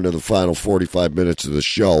down to the final 45 minutes of the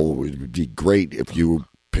show. It would be great if you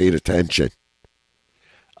paid attention.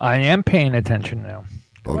 I am paying attention now.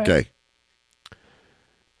 Okay.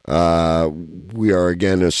 We are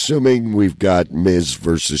again assuming we've got Miz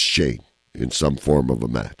versus Shane in some form of a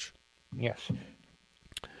match. Yes.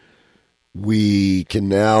 We can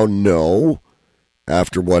now know,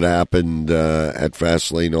 after what happened at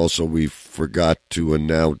Fastlane, also we forgot to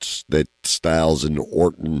announce that Styles and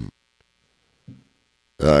Orton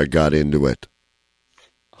got into it.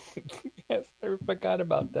 Yes, I forgot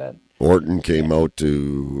about that. Orton came out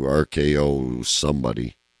to RKO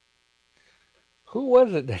somebody. Who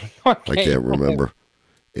was it? I can't remember.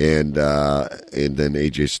 And then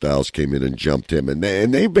AJ Styles came in and jumped him. And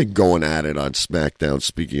they've been going at it on SmackDown.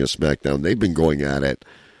 Speaking of SmackDown, they've been going at it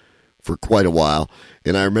for quite a while.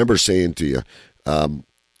 And I remember saying to you,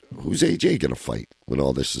 who's AJ going to fight when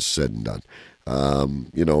all this is said and done?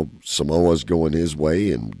 Samoa's going his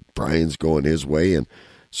way and Bryan's going his way. And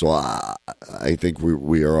so I think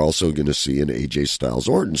we are also going to see an AJ Styles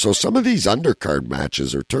Orton. So some of these undercard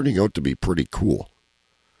matches are turning out to be pretty cool.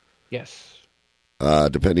 Yes.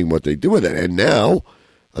 Depending what they do with it. And now,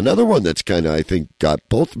 another one that's kind of, I think, got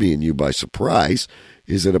both me and you by surprise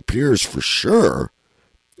is it appears for sure,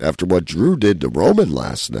 after what Drew did to Roman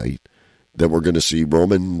last night, that we're going to see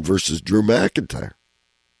Roman versus Drew McIntyre.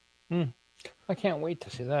 I can't wait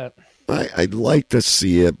to see that. I'd like to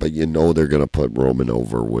see it, but they're going to put Roman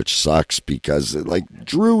over, which sucks because,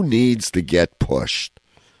 Drew needs to get pushed.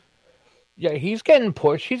 Yeah, he's getting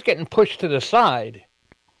pushed. He's getting pushed to the side.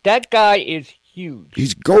 That guy is huge.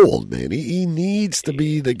 He's gold, man. He needs to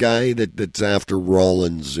be the guy that's after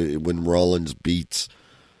Rollins when Rollins beats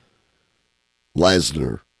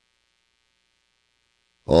Lesnar.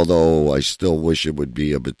 Although I still wish it would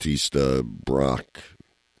be a Batista-Brock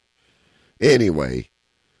Anyway,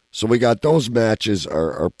 so we got those matches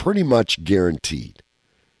are pretty much guaranteed.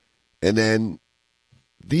 And then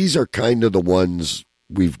these are kind of the ones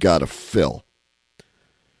we've got to fill.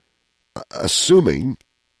 Assuming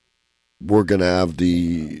we're going to have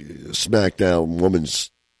the SmackDown Women's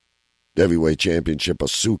Heavyweight Championship,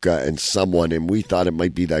 Asuka and someone, and we thought it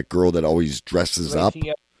might be that girl that always dresses up.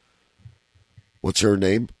 What's her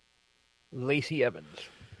name? Lacey Evans.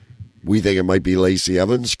 We think it might be Lacey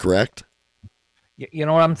Evans, correct? You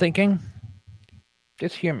know what I'm thinking?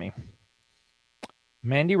 Just hear me.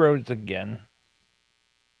 Mandy Rose again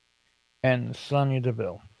and Sonya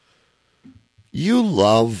Deville. You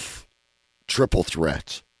love triple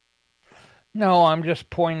threats. No, I'm just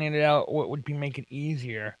pointing it out what would make it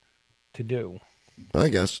easier to do. I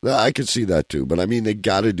guess. I could see that too. But I mean, they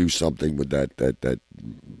got to do something with that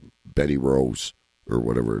Betty Rose or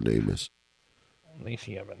whatever her name is.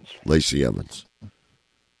 Lacey Evans. Lacey Evans.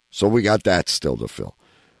 So we got that still to fill.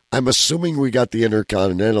 I'm assuming we got the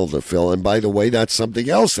Intercontinental to fill. And by the way, that's something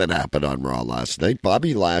else that happened on Raw last night.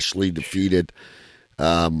 Bobby Lashley defeated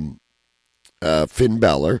Finn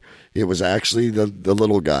Balor. It was actually the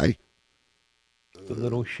little guy. The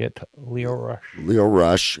little shit, Leo Rush. Leo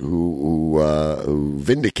Rush, who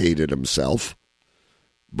vindicated himself.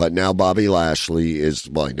 But now Bobby Lashley is,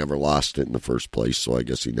 well, he never lost it in the first place, so I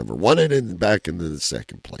guess he never won it and back into the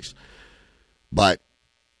second place. But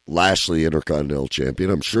Lashley, Intercontinental Champion,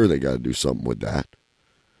 I'm sure they got to do something with that.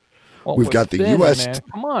 Well, we've got the Finn, U.S. Man,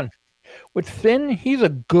 come on. With Finn, he's a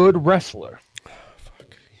good wrestler.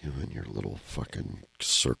 Fuck you and your little fucking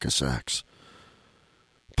circus acts.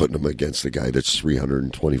 Putting him against a guy that's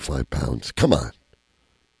 325 pounds. Come on.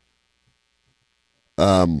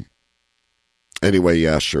 Anyway,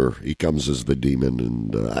 yeah, sure. He comes as the Demon,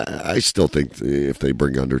 and I still think if they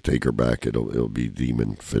bring Undertaker back, it'll be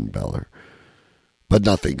Demon Finn Balor. But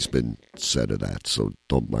nothing's been said of that, so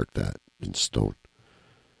don't mark that in stone.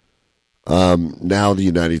 Now the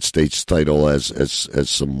United States title has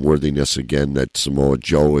some worthiness again that Samoa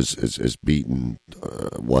Joe is beaten.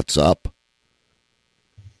 What's up?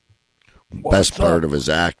 Best part of his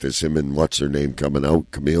act is him and what's her name coming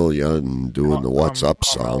out, Camellia, and doing the What's Up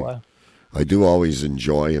song. I do always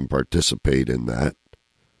enjoy and participate in that.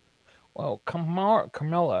 Well,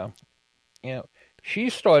 Carmella, she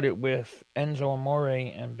started with Enzo Amore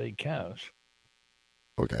and Big Cass.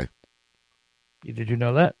 Okay. Did you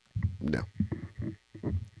know that? No.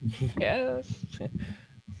 Yes.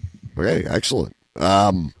 Okay, excellent.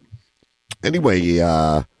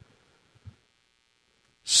 Anyway,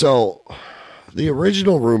 so the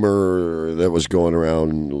original rumor that was going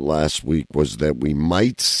around last week was that we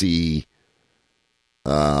might see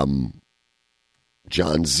John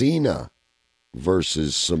Cena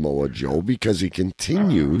versus Samoa Joe because he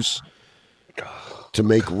continues to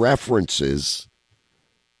make references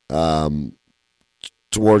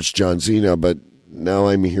towards John Cena, but now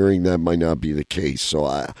I'm hearing that might not be the case.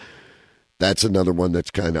 So that's another one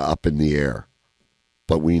that's kind of up in the air.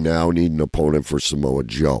 But we now need an opponent for Samoa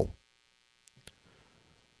Joe.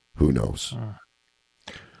 Who knows?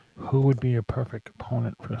 Who would be a perfect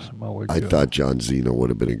opponent for Samoa Joe? I thought John Cena would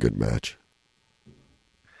have been a good match.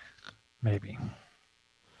 Maybe.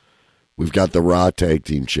 We've got the Raw Tag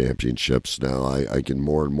Team Championships now. I can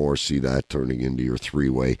more and more see that turning into your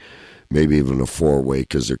three-way, maybe even a four-way,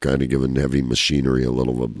 because they're kind of giving Heavy Machinery a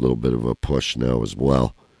little bit of a push now as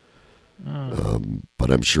well.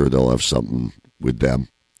 But I'm sure they'll have something with them.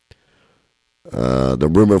 The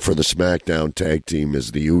rumor for the SmackDown Tag Team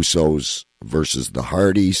is the Usos versus the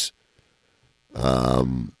Hardys.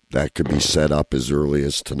 That could be set up as early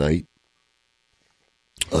as tonight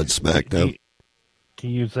on SmackDown. Do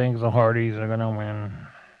you think the Hardys are going to win?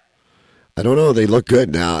 I don't know. They look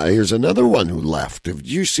good. Now, here's another one who left. Did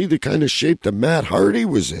you see the kind of shape that Matt Hardy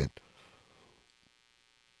was in?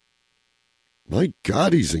 My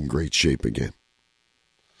God, he's in great shape again.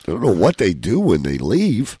 I don't know what they do when they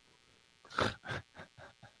leave.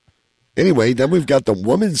 Anyway, then we've got the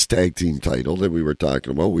women's tag team title that we were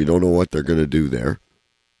talking about. We don't know what they're going to do there.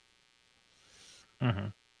 Mm-hmm.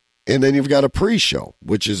 And then you've got a pre-show,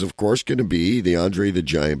 which is, of course, going to be the Andre the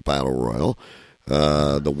Giant Battle Royal,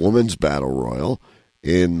 the Women's Battle Royal,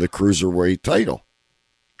 in the Cruiserweight title.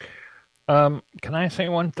 Can I say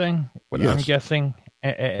one thing? What Yes. I'm guessing,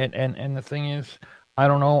 and the thing is, I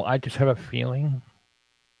don't know. I just have a feeling.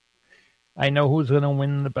 I know who's going to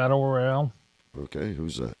win the Battle Royale. Okay,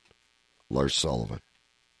 who's that? Lars Sullivan.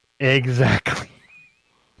 Exactly.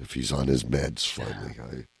 If he's on his meds,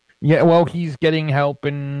 finally. Yeah, well, he's getting help,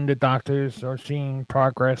 and the doctors are seeing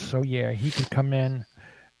progress. So, yeah, he could come in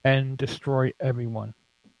and destroy everyone.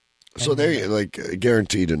 So they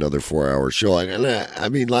guaranteed another 4-hour show. And I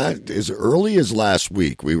mean, as early as last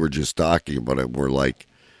week, we were just talking about it. We're like,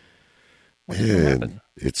 man,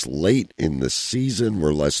 it's late in the season.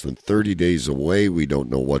 We're less than 30 days away. We don't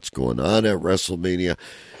know what's going on at WrestleMania.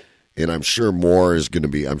 And I'm sure more is going to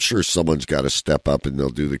be, I'm sure someone's got to step up and they'll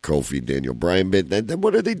do the Kofi Daniel Bryan bit. Then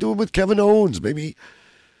what are they doing with Kevin Owens? Maybe,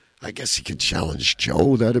 I guess he could challenge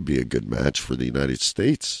Joe. That'd be a good match for the United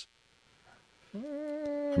States.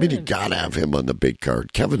 I mean, you got to have him on the big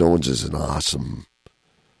card. Kevin Owens is an awesome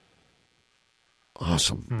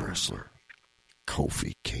wrestler.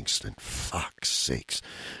 Kofi Kingston, fuck's sakes.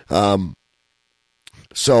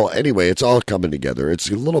 So anyway, it's all coming together. It's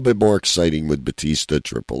a little bit more exciting with Batista,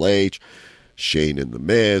 Triple H, Shane and The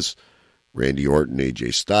Miz, Randy Orton,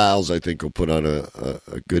 AJ Styles. I think will put on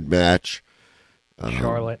a good match.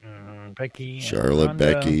 Charlotte and Becky. Charlotte,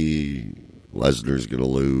 Becky. Lesnar's going to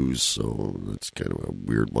lose, so that's kind of a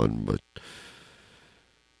weird one. But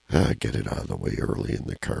get it out of the way early in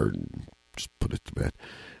the card and just put it to bed.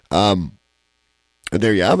 And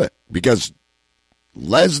there you have it, because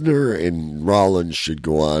Lesnar and Rollins should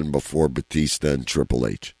go on before Batista and Triple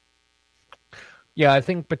H. Yeah, I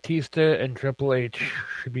think Batista and Triple H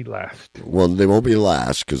should be last. Well, they won't be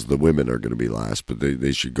last because the women are going to be last, but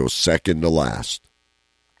they should go second to last.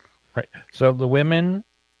 Right. So the women,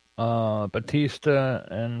 Batista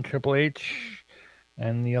and Triple H,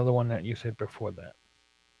 and the other one that you said before that.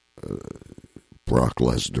 Brock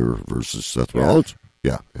Lesnar versus Seth Rollins?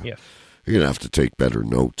 Yeah. Yes. You're going to have to take better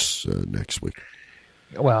notes next week.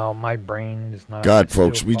 Well, my brain is not... God,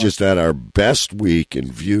 folks, we just had our best week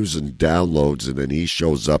in views and downloads, and then he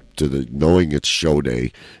shows up to knowing it's show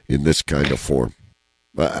day in this kind of form.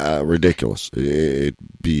 Ridiculous. It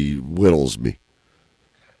belittles me.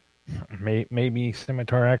 Maybe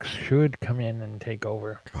Scimitar X should come in and take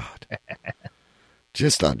over. God.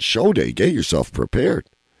 Just on show day, get yourself prepared.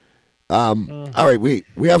 All right, we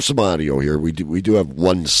have some audio here. We do have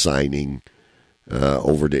one signing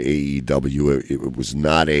over to AEW. It was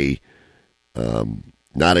not a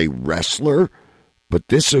wrestler, but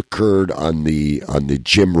this occurred on the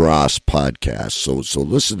Jim Ross podcast. So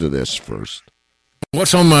listen to this first.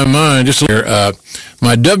 What's on my mind, just here,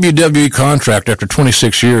 my WWE contract after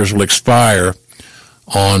 26 years will expire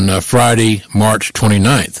on Friday, March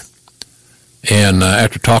 29th. And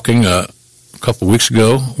after talking a couple of weeks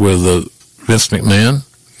ago with Vince McMahon,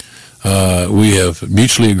 we have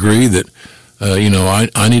mutually agreed that,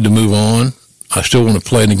 I need to move on. I still want to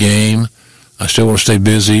play in the game. I still want to stay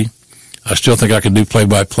busy. I still think I can do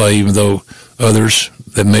play-by-play, even though others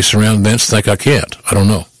that may surround Vince think I can't. I don't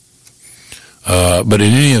know. But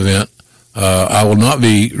in any event, I will not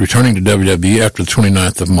be returning to WWE after the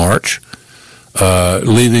 29th of March,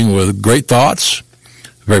 leaving with great thoughts,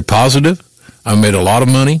 very positive. I made a lot of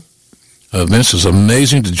money. Vince is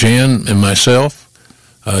amazing to Jan and myself.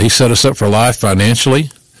 He set us up for life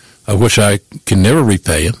financially, which I can never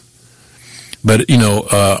repay him. But,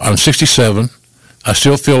 I'm 67. I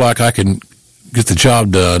still feel like I can get the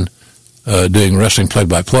job done doing wrestling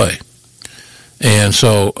play-by-play. And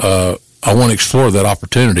so I want to explore that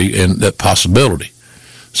opportunity and that possibility.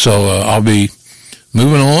 So I'll be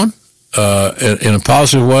moving on in a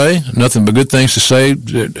positive way. Nothing but good things to say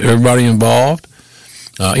to everybody involved.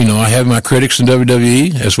 I have my critics in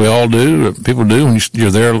WWE, as we all do. People do when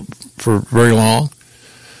you're there for very long.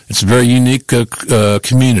 It's a very unique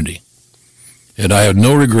community. And I have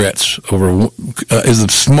no regrets over is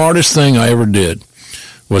the smartest thing I ever did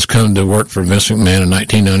was come to work for Vince McMahon in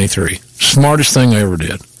 1993. Smartest thing I ever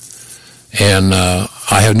did. And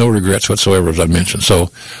I have no regrets whatsoever, as I mentioned.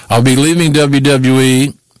 So I'll be leaving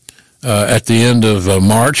WWE at the end of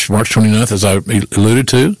March 29th, as I alluded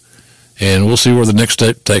to, and we'll see where the next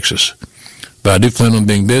step takes us. But I do plan on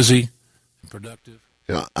being busy and productive.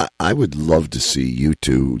 I would love to see you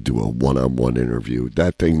two do a one-on-one interview.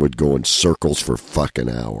 That thing would go in circles for fucking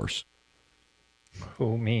hours.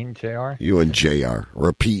 Who, me and JR? You and JR,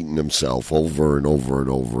 repeating himself over and over and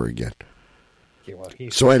over again. Okay, well,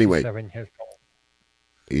 so anyway, 7 years old.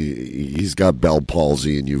 He's got Bell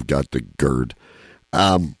palsy and you've got the GERD.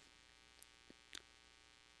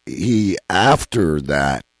 He, after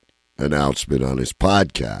that announcement on his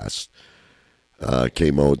podcast,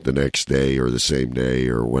 came out the next day or the same day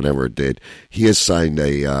or whenever it did, he has signed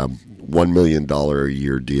a $1 million a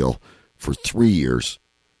year deal for 3 years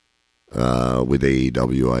with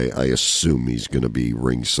AEW. I assume he's going to be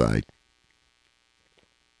ringside,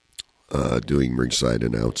 doing ringside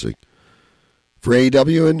announcing for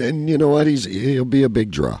AEW, and you know what? He'll be a big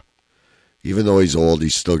draw. Even though he's old,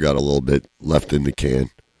 he's still got a little bit left in the can,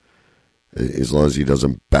 as long as he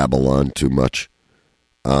doesn't babble on too much.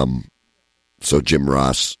 So Jim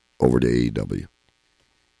Ross over to AEW.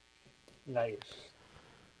 Nice.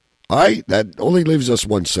 All right, that only leaves us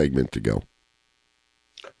one segment to go.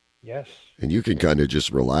 Yes. And you can kind of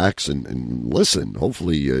just relax and listen.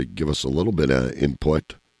 Hopefully give us a little bit of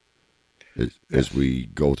input as we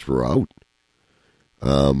go throughout.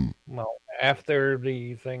 Well, after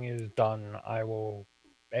the thing is done, I will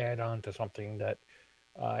add on to something that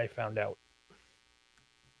I found out.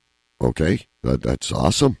 Okay, that's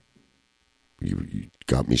awesome. You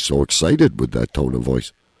got me so excited with that tone of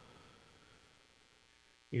voice.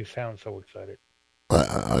 You sound so excited.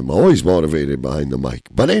 I'm always motivated behind the mic.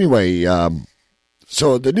 But anyway,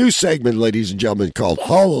 so the new segment, ladies and gentlemen, called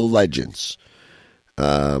Hall of Legends.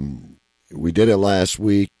 We did it last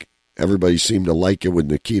week. Everybody seemed to like it with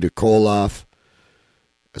Nikita Koloff.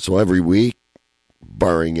 So every week,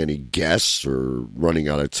 barring any guests or running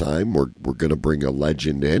out of time, we're going to bring a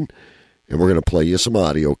legend in, and we're going to play you some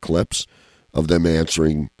audio clips of them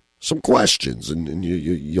answering some questions. And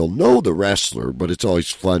you'll know the wrestler, but it's always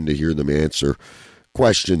fun to hear them answer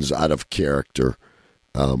questions out of character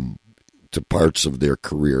to parts of their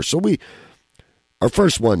career. So our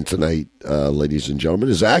first one tonight, ladies and gentlemen,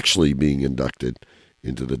 is actually being inducted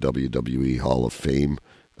into the WWE Hall of Fame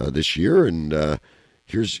this year, and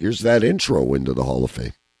here's that intro into the Hall of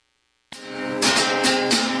Fame.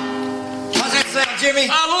 How's that sound, Jimmy?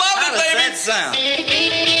 I love it, baby. That sound?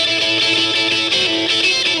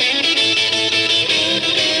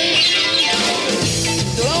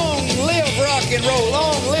 Long live rock and roll.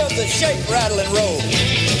 Long live the shake, rattle, and roll.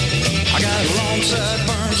 I got long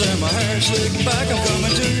sideburns and my hair slicked back. I'm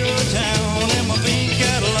coming to your town in my pink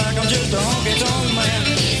Cadillac. I'm just a honky-tonk man.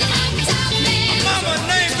 Mama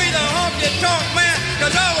named me the honky-tonk man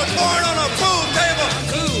because I was born on a pool table.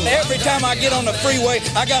 Every time I get on the freeway,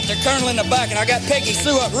 I got the Colonel in the back and I got Peggy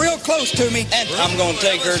Sue up real close to me. And I'm going to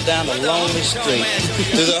take her down the lonely street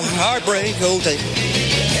to the Heartbreak Hotel.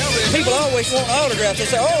 People always want autographs. They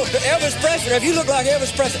say, oh, Elvis Presley. If you look like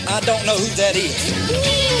Elvis Presley, I don't know who that is.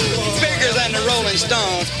 Bigger than the Rolling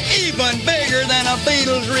Stones, even bigger than a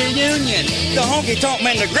Beatles reunion. The Honky Tonk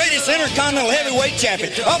Man, the greatest intercontinental heavyweight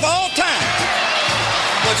champion of all time.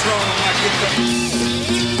 What's wrong with my kid?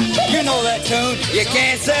 You know that tune. You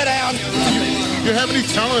can't sit down. You have any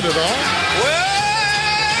talent at all? Well,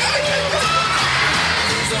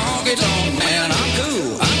 he's a Honky Tonk Man. I'm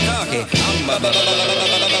cool. I'm cocky.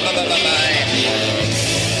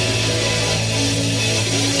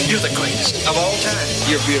 You're the greatest of all time.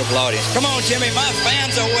 You're a beautiful audience. Come on, Jimmy. My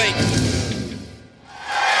fans are waiting.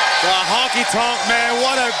 The Honky Tonk Man,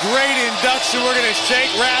 what a great induction. We're going to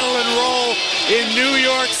shake, rattle, and roll in New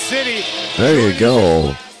York City. There you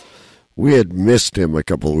go. We had missed him a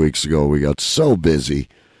couple of weeks ago. We got so busy.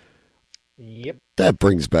 Yep. That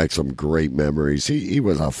brings back some great memories. He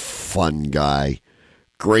was a fun guy.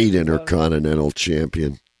 Great Intercontinental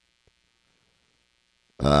Champion.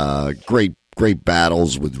 Great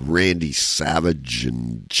battles with Randy Savage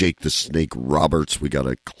and Jake the Snake Roberts. We got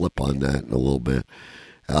a clip on that in a little bit.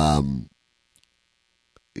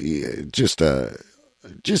 Just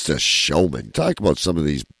a showman. Talk about some of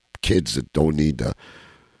these kids that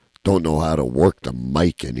don't know how to work the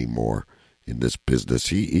mic anymore in this business.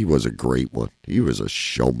 He was a great one. He was a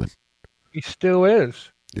showman. He still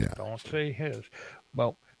is. Yeah. Don't say his.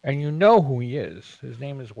 Well, and you know who he is. His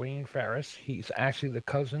name is Wayne Farris. He's actually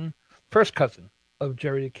the first cousin of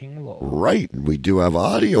Jerry the King Lawler. Right. And we do have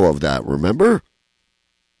audio of that, remember?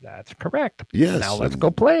 That's correct. Yes. Now let's go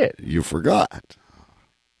play it. You forgot.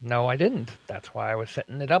 No, I didn't. That's why I was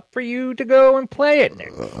setting it up for you to go and play it,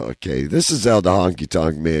 Nick. Okay, this is how the Honky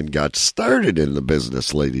Tonk Man got started in the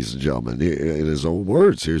business, ladies and gentlemen. In his own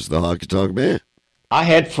words, here's the Honky Tonk Man. I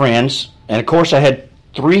had friends, and of course I had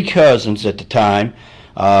 3 cousins at the time.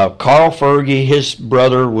 Carl Fergie, his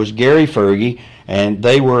brother was Gary Fergie, and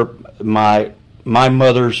they were my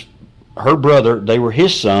mother's, her brother, they were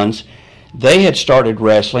his sons. They had started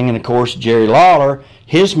wrestling, and of course Jerry Lawler,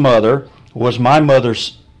 his mother, was my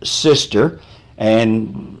mother's sister,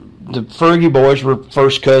 and the Fergie boys were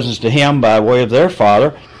first cousins to him by way of their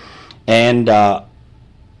father, and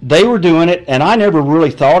they were doing it, and I never really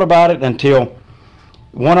thought about it until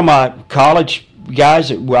one of my college guys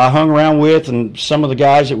that I hung around with, and some of the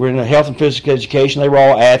guys that were in health and physical education, they were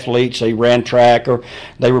all athletes. They ran track, or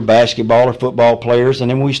they were basketball or football players, and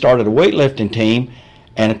then we started a weightlifting team,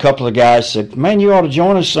 and a couple of guys said, man, you ought to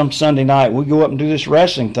join us some Sunday night. We go up and do this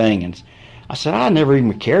wrestling thing. And I said, I never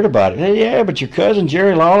even cared about it. Hey, yeah, but your cousin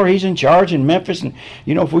Jerry Lawler, he's in charge in Memphis, and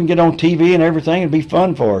you know, if we can get on TV and everything, it'd be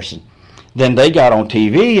fun for us. And then they got on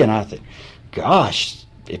TV, and I thought, gosh,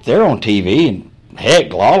 if they're on TV, and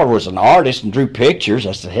heck, Lawler was an artist and drew pictures.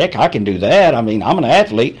 I said, heck, I can do that. I mean, I'm an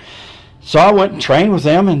athlete. So I went and trained with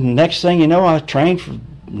them, and next thing you know, I trained for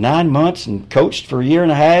 9 months and coached for a year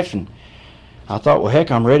and a half, and I thought, well,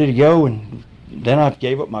 heck, I'm ready to go. And then I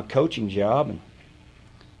gave up my coaching job and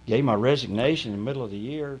gave my resignation in the middle of the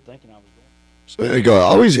year, thinking I was going. So there you go.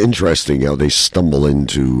 Always interesting how they stumble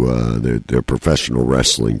into their professional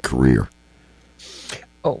wrestling career.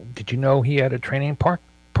 Oh, did you know he had a training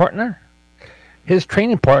partner? His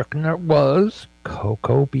training partner was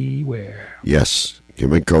Coco Beware. Yes,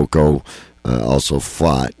 him and Coco also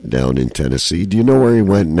fought down in Tennessee. Do you know where he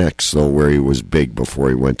went next, though, where he was big before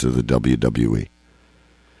he went to the WWE?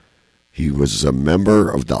 He was a member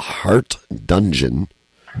of the Hart Dungeon.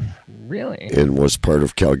 Really? And was part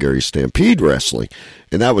of Calgary Stampede Wrestling.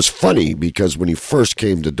 And that was funny because when he first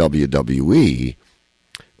came to WWE,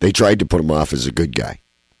 they tried to put him off as a good guy.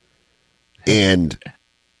 And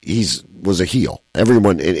was a heel.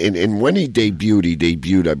 Everyone, and when he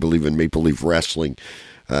debuted, I believe, in Maple Leaf Wrestling,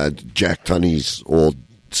 Jack Tunney's old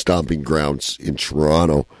stomping grounds in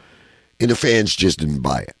Toronto, and the fans just didn't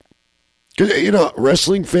buy it. Because,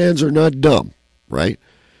 wrestling fans are not dumb, right?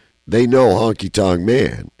 They know Honky Tonk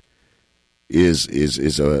Man is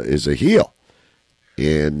a heel,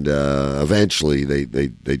 and eventually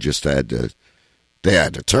they just had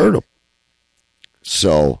to turn him.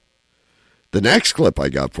 So the next clip I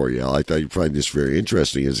got for you, Al, I thought you'd find this very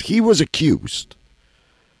interesting, is he was accused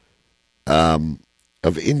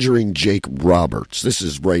of injuring Jake Roberts. This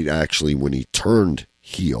is right actually when he turned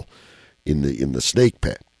heel in the snake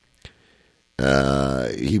pit.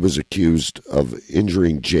 He was accused of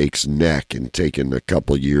injuring Jake's neck and taking a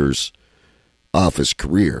couple years off his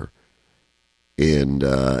career. And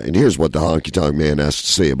here's what the Honky Tonk Man has to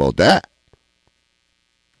say about that.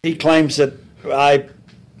 He claims that I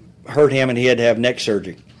hurt him and he had to have neck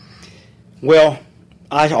surgery. Well,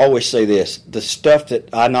 I always say this. The stuff that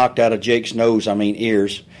I knocked out of Jake's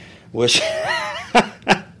ears, was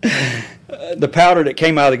the powder that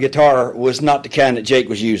came out of the guitar was not the kind that Jake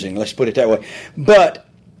was using. Let's put it that way. But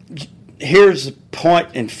here's the point,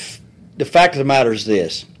 and the fact of the matter is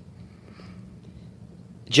this.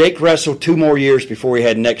 Jake wrestled 2 more years before he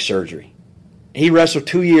had neck surgery. He wrestled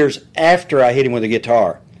 2 years after I hit him with a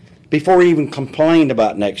guitar, before he even complained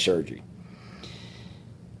about neck surgery.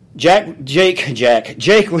 Jake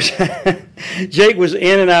was Jake was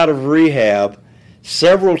in and out of rehab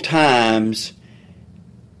several times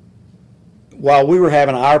while we were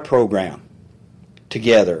having our program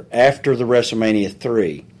together after the WrestleMania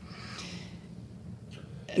 3.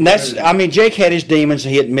 And Jake had his demons,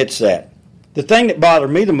 and he admits that. The thing that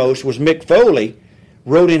bothered me the most was Mick Foley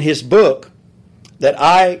wrote in his book that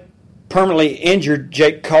I permanently injured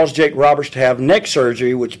Jake, caused Jake Roberts to have neck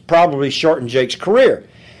surgery, which probably shortened Jake's career.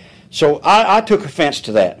 So I took offense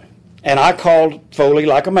to that. And I called Foley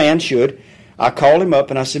like a man should. I called him up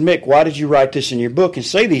and I said, Mick, why did you write this in your book and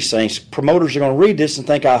say these things? Promoters are going to read this and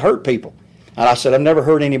think I hurt people. And I said, I've never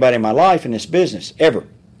hurt anybody in my life in this business, ever.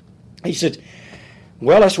 He said,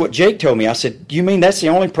 well, that's what Jake told me. I said, you mean that's the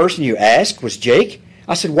only person you asked was Jake?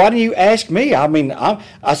 I said, why didn't you ask me?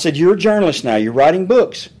 I said, you're a journalist now. You're writing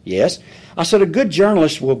books. Yes. I said, a good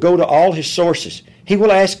journalist will go to all his sources. He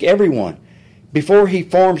will ask everyone before he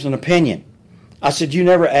forms an opinion. I said, you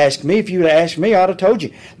never asked me. If you had asked me, I'd have told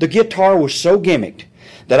you. The guitar was so gimmicked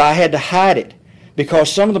that I had to hide it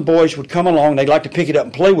because some of the boys would come along and they'd like to pick it up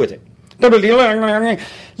and play with it. Don't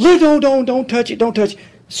touch it, don't touch it.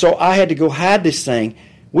 So I had to go hide this thing.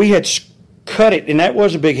 We had cut it, and that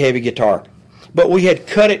was a big, heavy guitar. But we had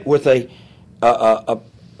cut it with a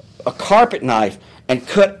carpet knife and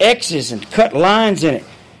cut X's and cut lines in it.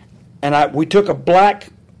 And we took a black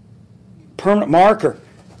permanent marker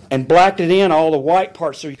and blacked it in all the white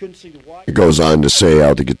parts so you couldn't see the white. It goes on to say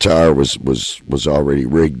how the guitar was already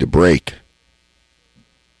rigged to break.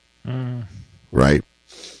 Right?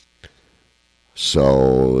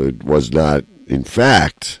 So it was not, in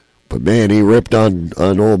fact, but man, he ripped on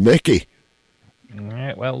old Mickey.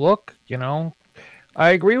 Yeah, well, look,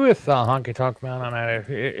 I agree with Honky Tonk Man on that.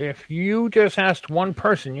 If you just asked one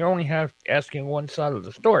person, you only have asking one side of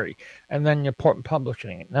the story, and then you're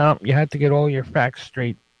publishing it. No, you have to get all your facts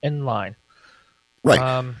straight in line.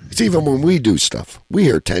 Right. It's even when we do stuff, we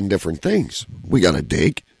hear 10 different things. We got to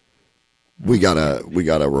dig. We got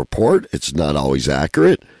to report. It's not always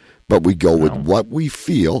accurate, but we go with what we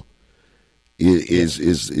feel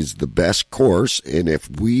is the best course, and if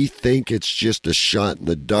we think it's just a shot in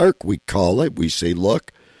the dark, we call it. We say,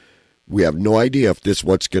 look, we have no idea if this is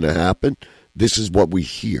what's going to happen. This is what we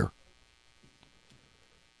hear.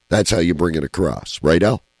 That's how you bring it across, right,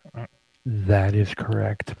 Al? That is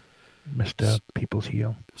correct. Mr. People's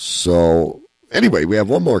Heel. So, anyway, we have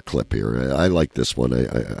one more clip here. I like this one.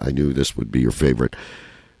 I knew this would be your favorite.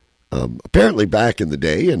 Apparently back in the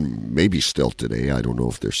day, and maybe still today, I don't know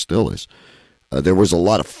if there still is, there was a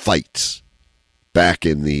lot of fights back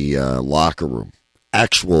in the locker room.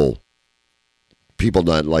 Actual people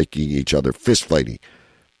not liking each other, fist fighting.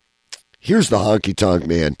 Here's the Honky Tonk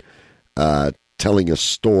Man telling a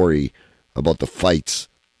story about the fights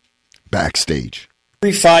backstage.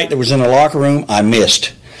 Every fight that was in the locker room, I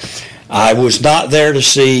missed. I was not there to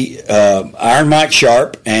see Iron Mike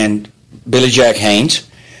Sharp and Billy Jack Haynes,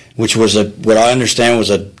 which was what I understand was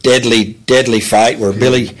a deadly fight where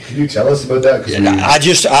Billy. Can you tell us about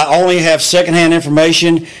that? I only have secondhand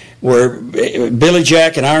information where Billy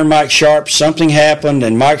Jack and Iron Mike Sharp, something happened,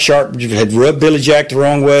 and Mike Sharp had rubbed Billy Jack the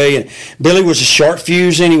wrong way, and Billy was a short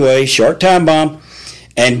fuse anyway, short time bomb,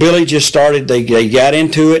 and Billy just started. They got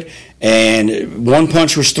into it. And one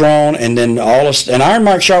punch was thrown, and then and Iron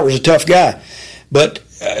Mike Sharp was a tough guy, but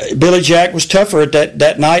Billy Jack was tougher at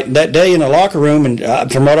that night, that day in the locker room, and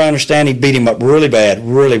from what I understand, he beat him up really bad.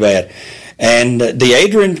 And the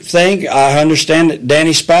Adrian thing, I understand that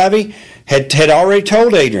Danny Spivey had already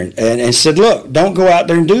told Adrian and said, "Look, don't go out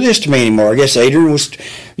there and do this to me anymore." I guess Adrian was,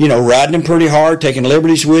 riding him pretty hard, taking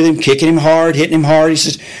liberties with him, kicking him hard, hitting him hard. He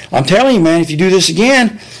says, "I'm telling you, man, if you do this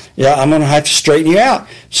again, I'm going to have to straighten you out."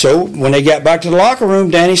 So when they got back to the locker room,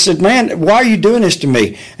 Danny said, "Man, why are you doing this to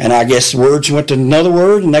me?" And I guess words went to another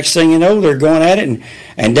word, and next thing you know, they're going at it.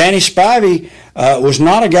 And Danny Spivey was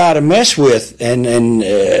not a guy to mess with, and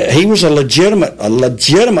he was a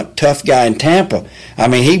legitimate tough guy in Tampa. I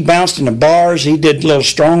mean, he bounced in the bars, he did a little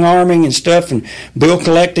strong arming and stuff, and bill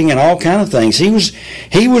collecting and all kind of things. He was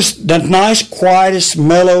the nice, quietest,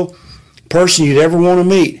 mellow person you'd ever want to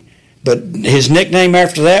meet. But his nickname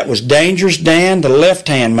after that was Dangerous Dan, the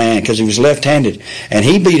left-hand man, because he was left-handed. And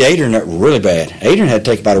he beat Adrian up really bad. Adrian had to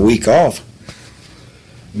take about a week off.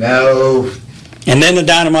 No. And then the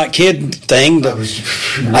Dynamite Kid thing, that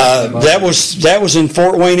was in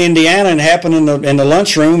Fort Wayne, Indiana, and happened in the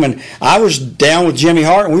lunchroom. And I was down with Jimmy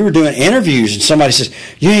Hart, and we were doing interviews. And somebody says,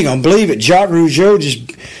 "You ain't gonna believe it, Jacques Rougeau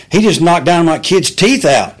just knocked Dynamite Kid's teeth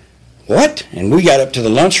out." What? And we got up to the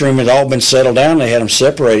lunchroom; it had all been settled down. They had them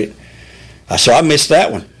separated. So I missed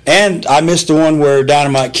that one. And I missed the one where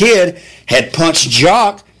Dynamite Kid had punched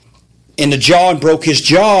Jock in the jaw and broke his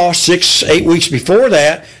jaw 6-8 weeks before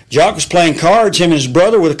that. Jock was playing cards, him and his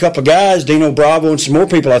brother with a couple of guys, Dino Bravo and some more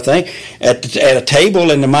people, I think, at a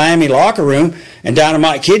table in the Miami locker room. And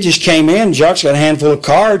Dynamite Kid just came in. Jock's got a handful of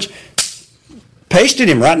cards, pasted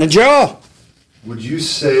him right in the jaw. Would you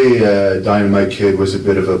say Dynamite Kid was a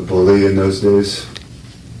bit of a bully in those days?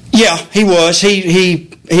 Yeah, he was.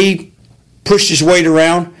 He pushed his weight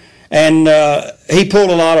around, and he pulled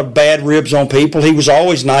a lot of bad ribs on people. He was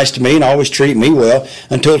always nice to me and always treated me well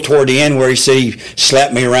until toward the end where he said he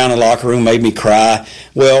slapped me around the locker room, made me cry.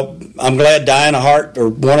 Well, I'm glad Diana Hart, or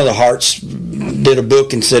one of the Harts, did a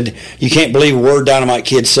book and said, "You can't believe a word Dynamite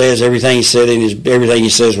Kid says. Everything he said and everything he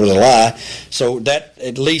says was a lie." So that,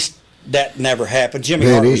 at least that never happened. Jimmy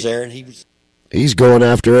Hart was there, and he's going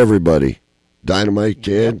after everybody. Dynamite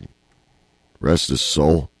Kid, rest his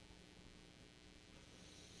soul.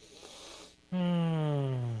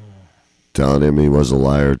 Telling him he was a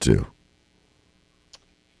liar too.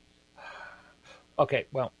 Okay,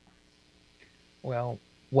 well,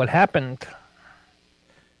 what happened?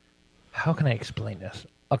 How can I explain this?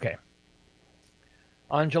 Okay.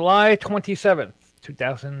 On July 27th,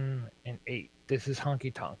 2008, this is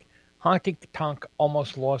Honky Tonk. Honky Tonk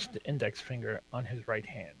almost lost the index finger on his right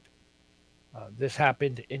hand. This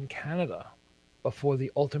happened in Canada before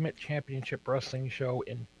the Ultimate Championship Wrestling show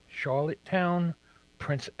in Charlottetown,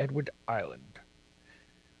 Prince Edward Island.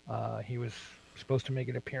 He was supposed to make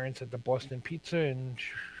an appearance at the Boston Pizza in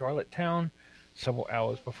Charlottetown several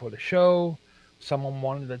hours before the show. Someone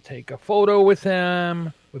wanted to take a photo with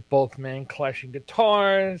him, with both men clashing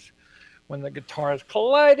guitars. When the guitars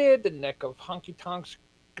collided, the neck of Honky Tonk's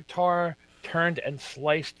guitar turned and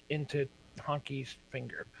sliced into Honky's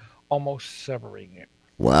finger, almost severing it.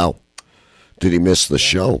 Wow. Did he miss the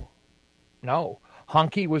show? No.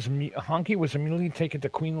 Honky was immediately taken to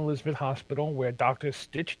Queen Elizabeth Hospital, where doctors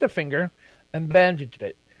stitched the finger and bandaged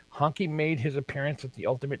it. Honky made his appearance at the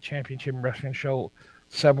Ultimate Championship Wrestling show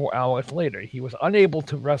several hours later. He was unable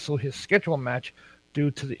to wrestle his scheduled match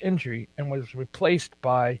due to the injury and was replaced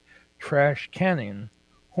by Trash Canyon,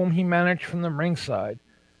 whom he managed from the ringside.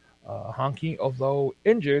 Honky, although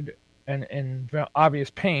injured and in obvious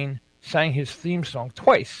pain, sang his theme song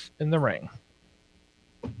twice in the ring.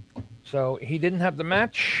 So he didn't have the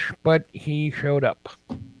match, but he showed up.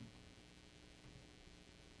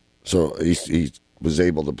 So he was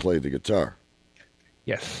able to play the guitar.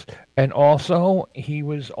 Yes. And also, he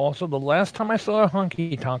was also, the last time I saw a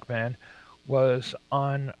Honky Tonk Man was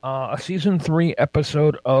on a season 3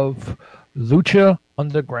 episode of Lucha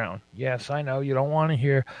Underground. Yes, I know you don't want to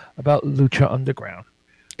hear about Lucha Underground.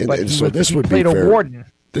 And so this would be a warden.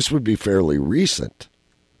 This would be fairly recent.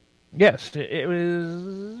 Yes, it was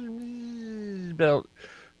about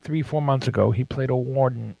 3-4 months ago. He played a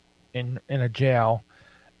warden in a jail.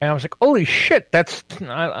 And I was like, holy shit, that's...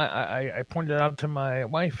 I pointed out to my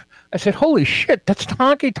wife. I said, holy shit, that's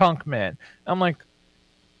Honky Tonk Man. I'm like,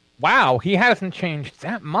 wow, he hasn't changed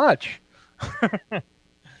that much. But...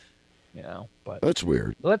 That's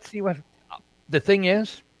weird. Let's see what... The thing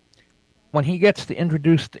is, when he gets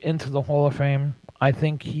introduced into the Hall of Fame, I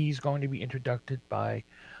think he's going to be introduced by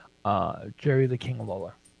Jerry the King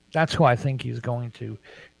Lawler. That's who I think he's going to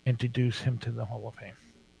introduce him to the Hall of Fame.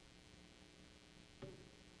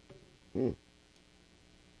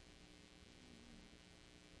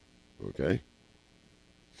 Okay.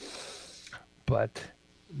 But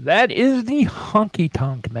that is the Honky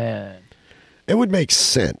Tonk Man. It would make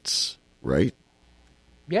sense, right?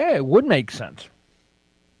 Yeah, it would make sense.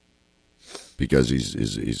 Because he's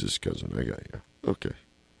his cousin. I got you. Okay.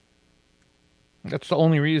 That's the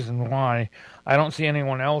only reason why. I don't see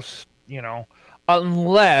anyone else,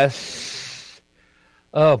 unless...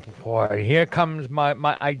 Oh, boy. Here comes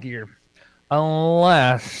my idea.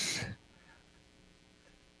 Unless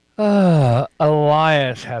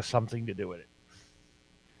Elias has something to do with it.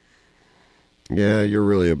 Yeah, you're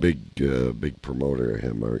really a big promoter of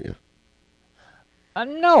him, aren't you?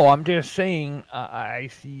 No, I'm just saying. I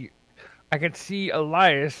could see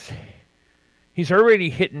Elias. He's already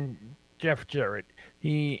hitting Jeff Jarrett.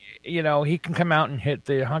 He can come out and hit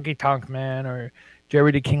the Honky Tonk Man or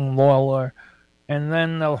Jerry the King Lawler, and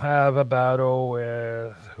then they'll have a battle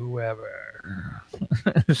with whoever.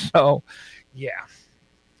 So, yeah.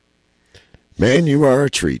 Man, you are a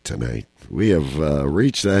treat tonight. We have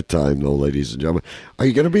reached that time, though, ladies and gentlemen. Are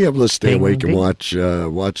you going to be able to stay awake and watch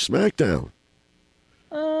SmackDown?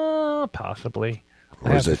 Possibly.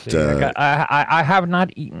 Or is it? I have not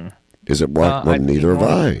eaten. Is it what? Well, neither have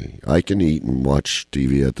I. I can eat and watch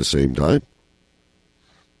TV at the same time.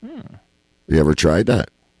 You ever tried that?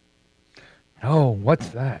 Oh, what's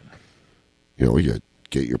that? You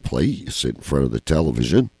get your plate, you sit in front of the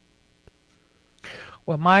television.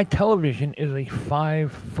 Well, my television is a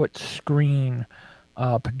 5-foot screen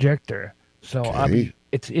projector, so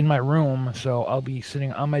it's in my room. So I'll be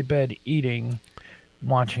sitting on my bed eating,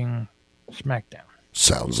 watching SmackDown.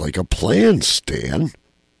 Sounds like a plan, Stan.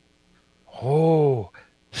 Oh,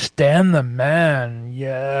 Stan the Man,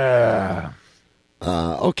 yeah.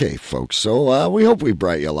 Okay, folks, so we hope we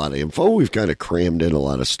brought you a lot of info. We've kind of crammed in a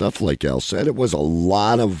lot of stuff, like Al said. It was a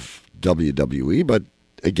lot of WWE, but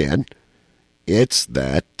again, it's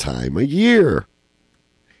that time of year.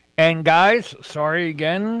 And guys, sorry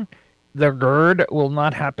again, the GERD will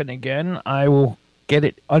not happen again. I will get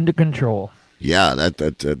it under control. Yeah,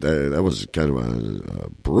 that was kind of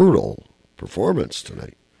a brutal performance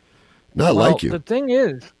tonight. Not like you. The thing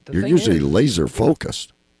is... You're usually laser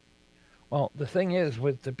focused. Well, the thing is,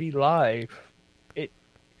 with the Be Live, it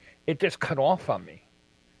just cut off on me.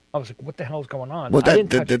 I was like, what the hell is going on? Well, I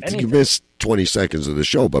didn't touch anything. You missed 20 seconds of the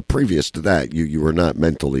show, but previous to that, you were not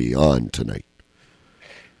mentally on tonight.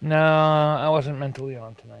 No, I wasn't mentally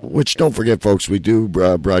on tonight. Which, don't forget, folks, we do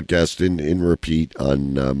broadcast in repeat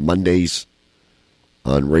on Mondays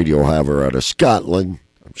on Radio Haver out of Scotland.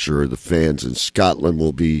 I'm sure the fans in Scotland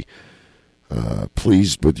will be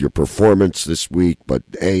pleased with your performance this week, but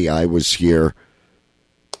I was here,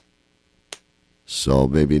 so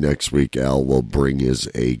maybe next week Al will bring his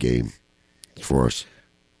A game for us.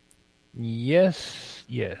 Yes.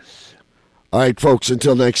 All right, folks,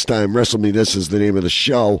 until next time, Wrestle Me This is the name of the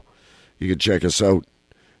show. You can check us out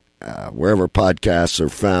wherever podcasts are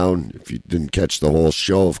found. If you didn't catch the whole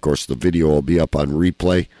show, of course, the video will be up on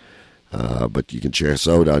replay, but you can check us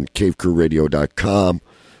out on cavecrewradio.com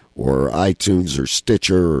or iTunes or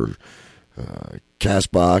Stitcher or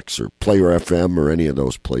Castbox or Player FM or any of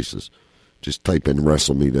those places. Just type in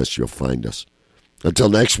Wrestle Me This, you'll find us. Until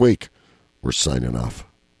next week, we're signing off.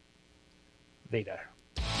 Later.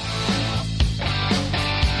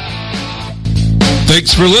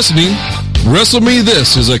 Thanks for listening. Wrestle Me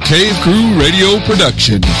This is a Cave Crew Radio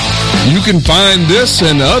production. You can find this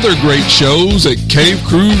and other great shows at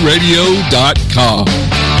cavecrewradio.com.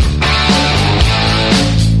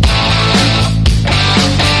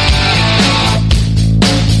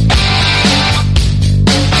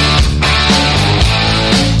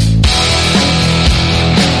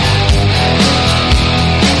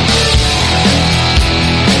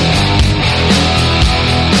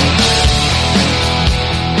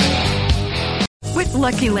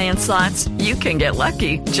 Lucky Land Slots, you can get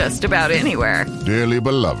lucky just about anywhere. Dearly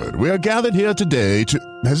beloved, we are gathered here today to...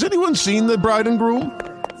 Has anyone seen the bride and groom?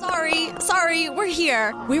 Sorry, we're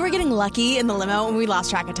here. We were getting lucky in the limo and we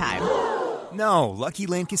lost track of time. No, Lucky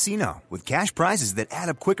Land Casino, with cash prizes that add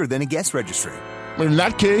up quicker than a guest registry. In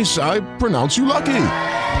that case, I pronounce you lucky.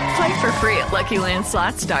 Play for free at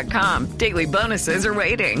LuckyLandSlots.com. Daily bonuses are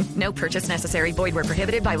waiting. No purchase necessary. Void where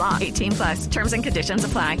prohibited by law. 18+. Terms and conditions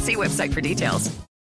apply. See website for details.